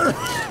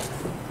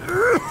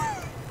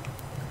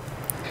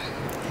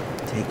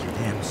 Take your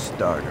damn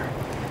starter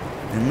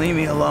and leave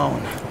me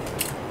alone.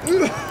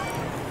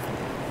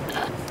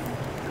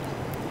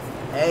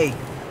 Hey.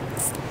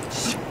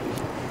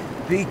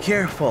 Be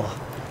careful.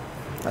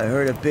 I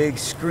heard a big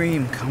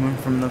scream coming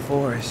from the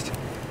forest,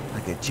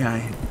 like a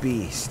giant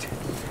beast.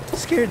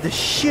 Scared the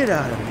shit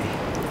out of me.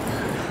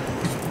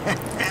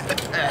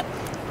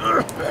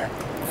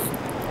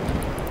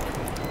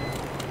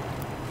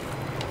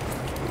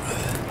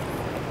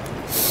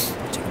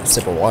 Take a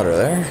sip of water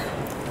there.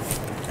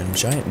 And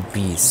giant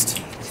beast.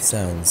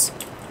 Sounds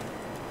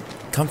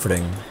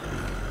comforting.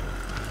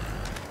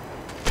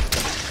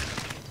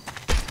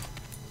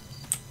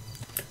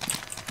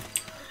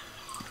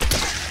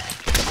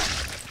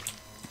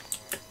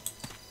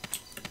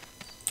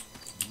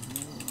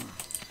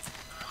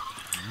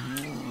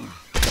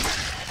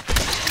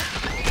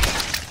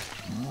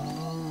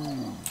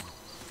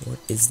 What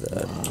is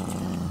that?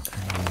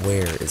 And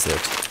where is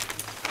it?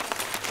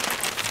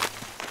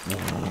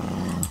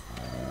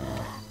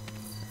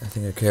 I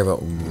think I care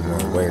about more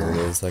where it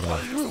is, so I can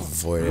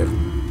avoid it. I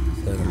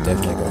feel like I'm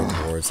definitely going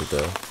towards it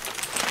though.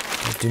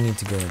 I do need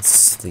to go and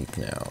sleep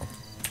now.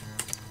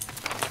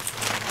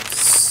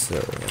 So,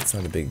 that's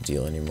not a big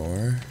deal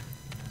anymore.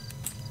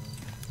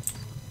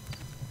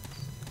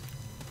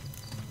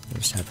 I'm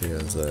just happy I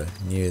was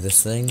near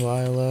this thing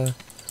while I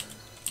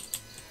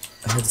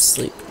had to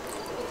sleep.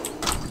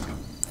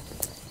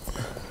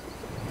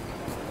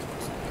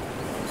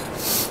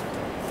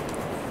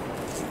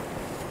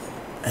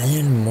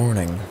 And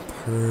morning,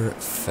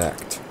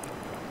 Perfect.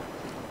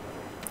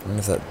 I wonder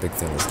if that big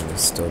thing is gonna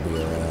still be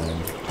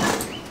around.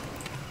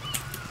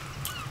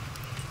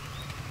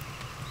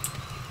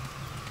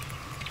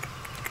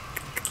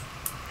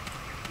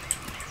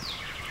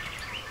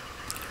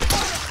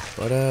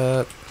 What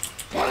up?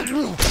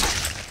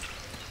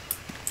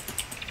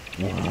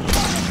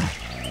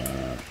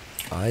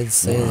 I'd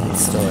say that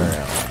it's still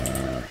around.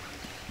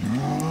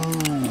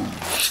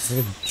 It's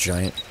like a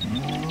giant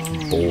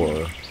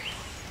boar.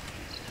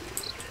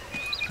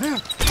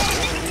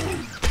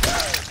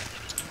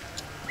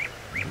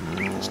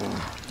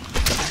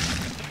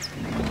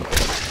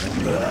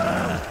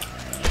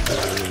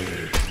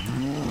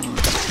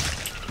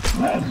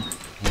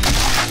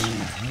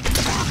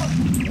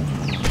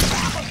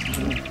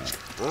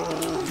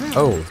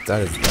 Oh,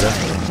 that is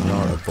definitely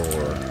not a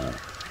boar.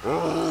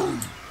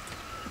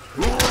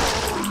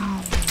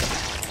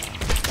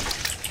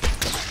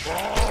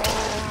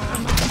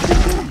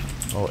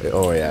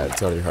 Oh yeah, it's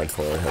gotta be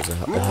hardcore. It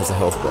has a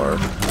health bar.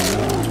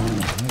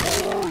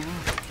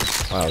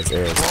 Wow, those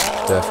arrows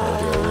definitely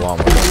do a lot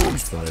more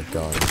damage than a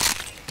gun.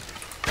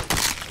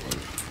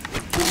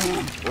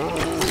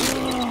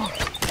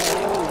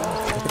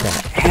 Look at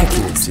that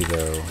accuracy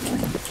though.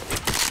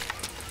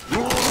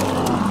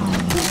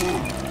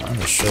 I'm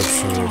a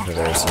sharpshooter if I've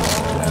ever seen one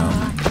right now.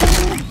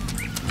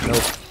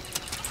 Nope.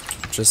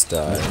 Just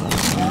die.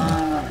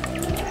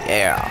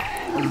 Yeah.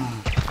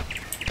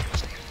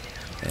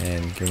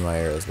 And give me my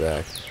arrows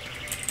back.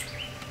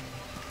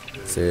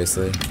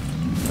 Seriously?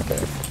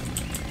 Okay.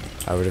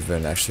 I would have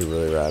been actually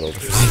really rattled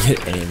if I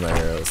didn't get any of my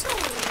arrows.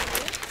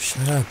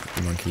 Shut up,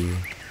 monkey.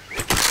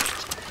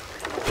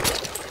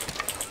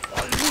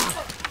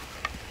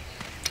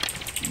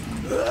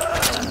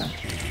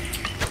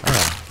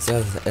 Ah,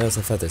 so arrows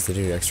have feathers, they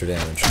do extra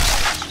damage.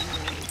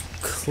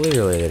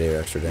 Clearly they do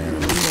extra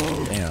damage.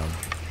 Damn.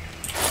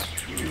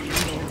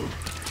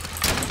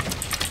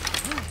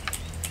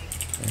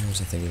 There's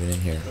nothing even in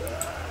here.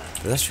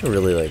 It's actually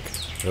really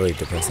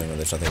depressing when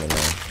there's nothing in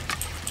there.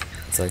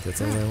 It's like,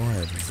 that's all I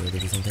wanted, is there to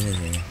be something in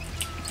here.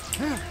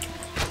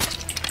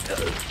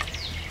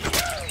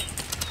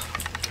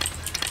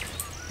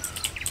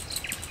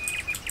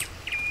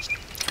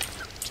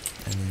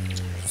 And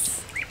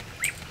there's...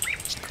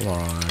 Come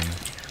on.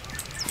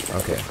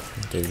 Okay,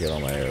 I did get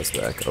all my arrows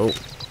back. Oh!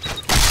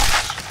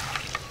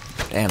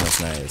 Damn, that's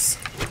nice.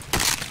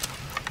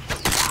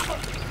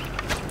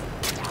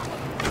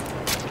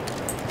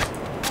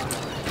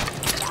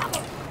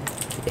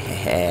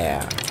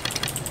 Yeah,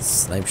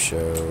 snipe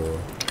show.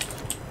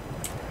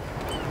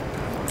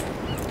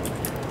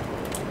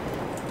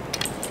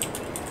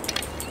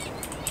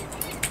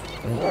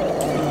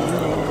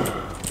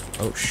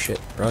 Oh shit!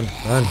 Run,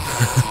 run!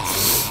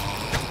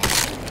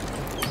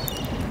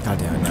 God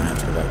damn it! Now I have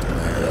to go back to my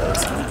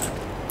arrows.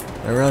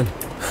 I run.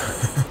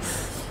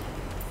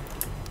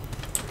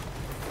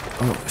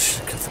 Oh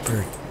shit! Kill the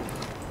bird.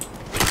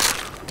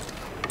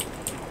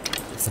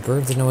 If the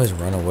bird didn't always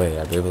run away,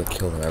 I'd be able to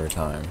kill them every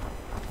time.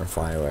 Or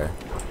fly away.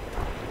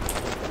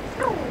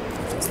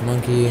 This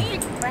monkey.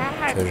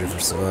 Treasure for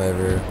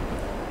survivor.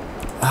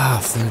 Ah,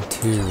 flint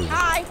 2.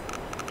 Hi.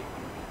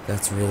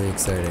 That's really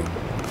exciting.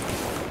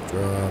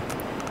 Drop.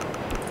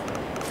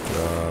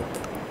 Drop.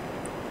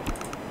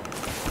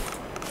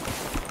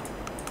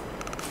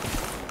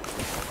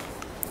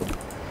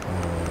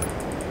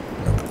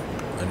 Nope.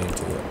 I need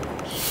to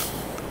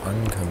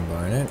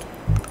uncombine it.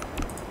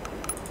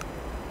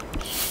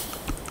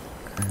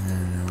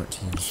 And I want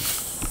to use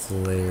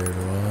flared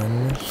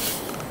one.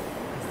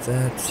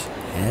 That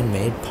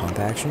handmade pump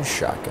action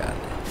shotgun.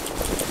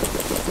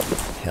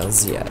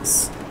 Hells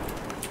yes.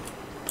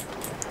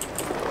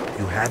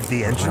 You have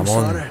the engine Come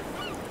on. starter?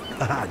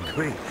 Ah,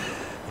 great.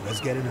 Let's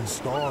get it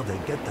installed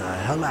and get the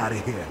hell out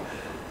of here.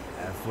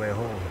 Halfway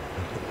home.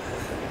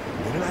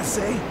 What did I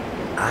say?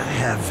 I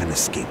have an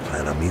escape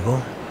plan,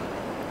 amigo.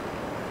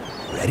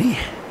 Ready?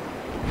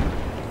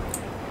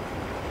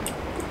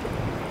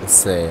 Let's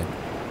say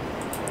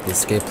the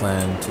escape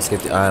plan to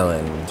escape the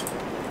island.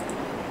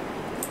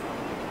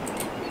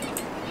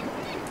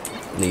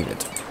 Leave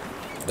it.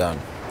 Done.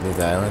 Leave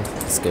the island.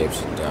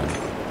 Escaped. Done.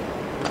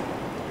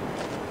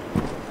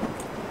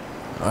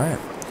 Alright.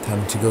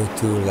 Time to go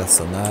to La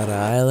Sonata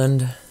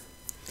Island.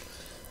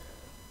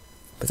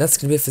 But that's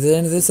gonna be it for the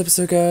end of this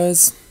episode,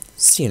 guys.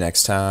 See you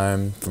next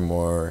time for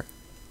more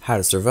How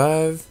to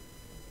Survive.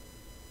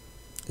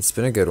 It's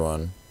been a good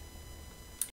one.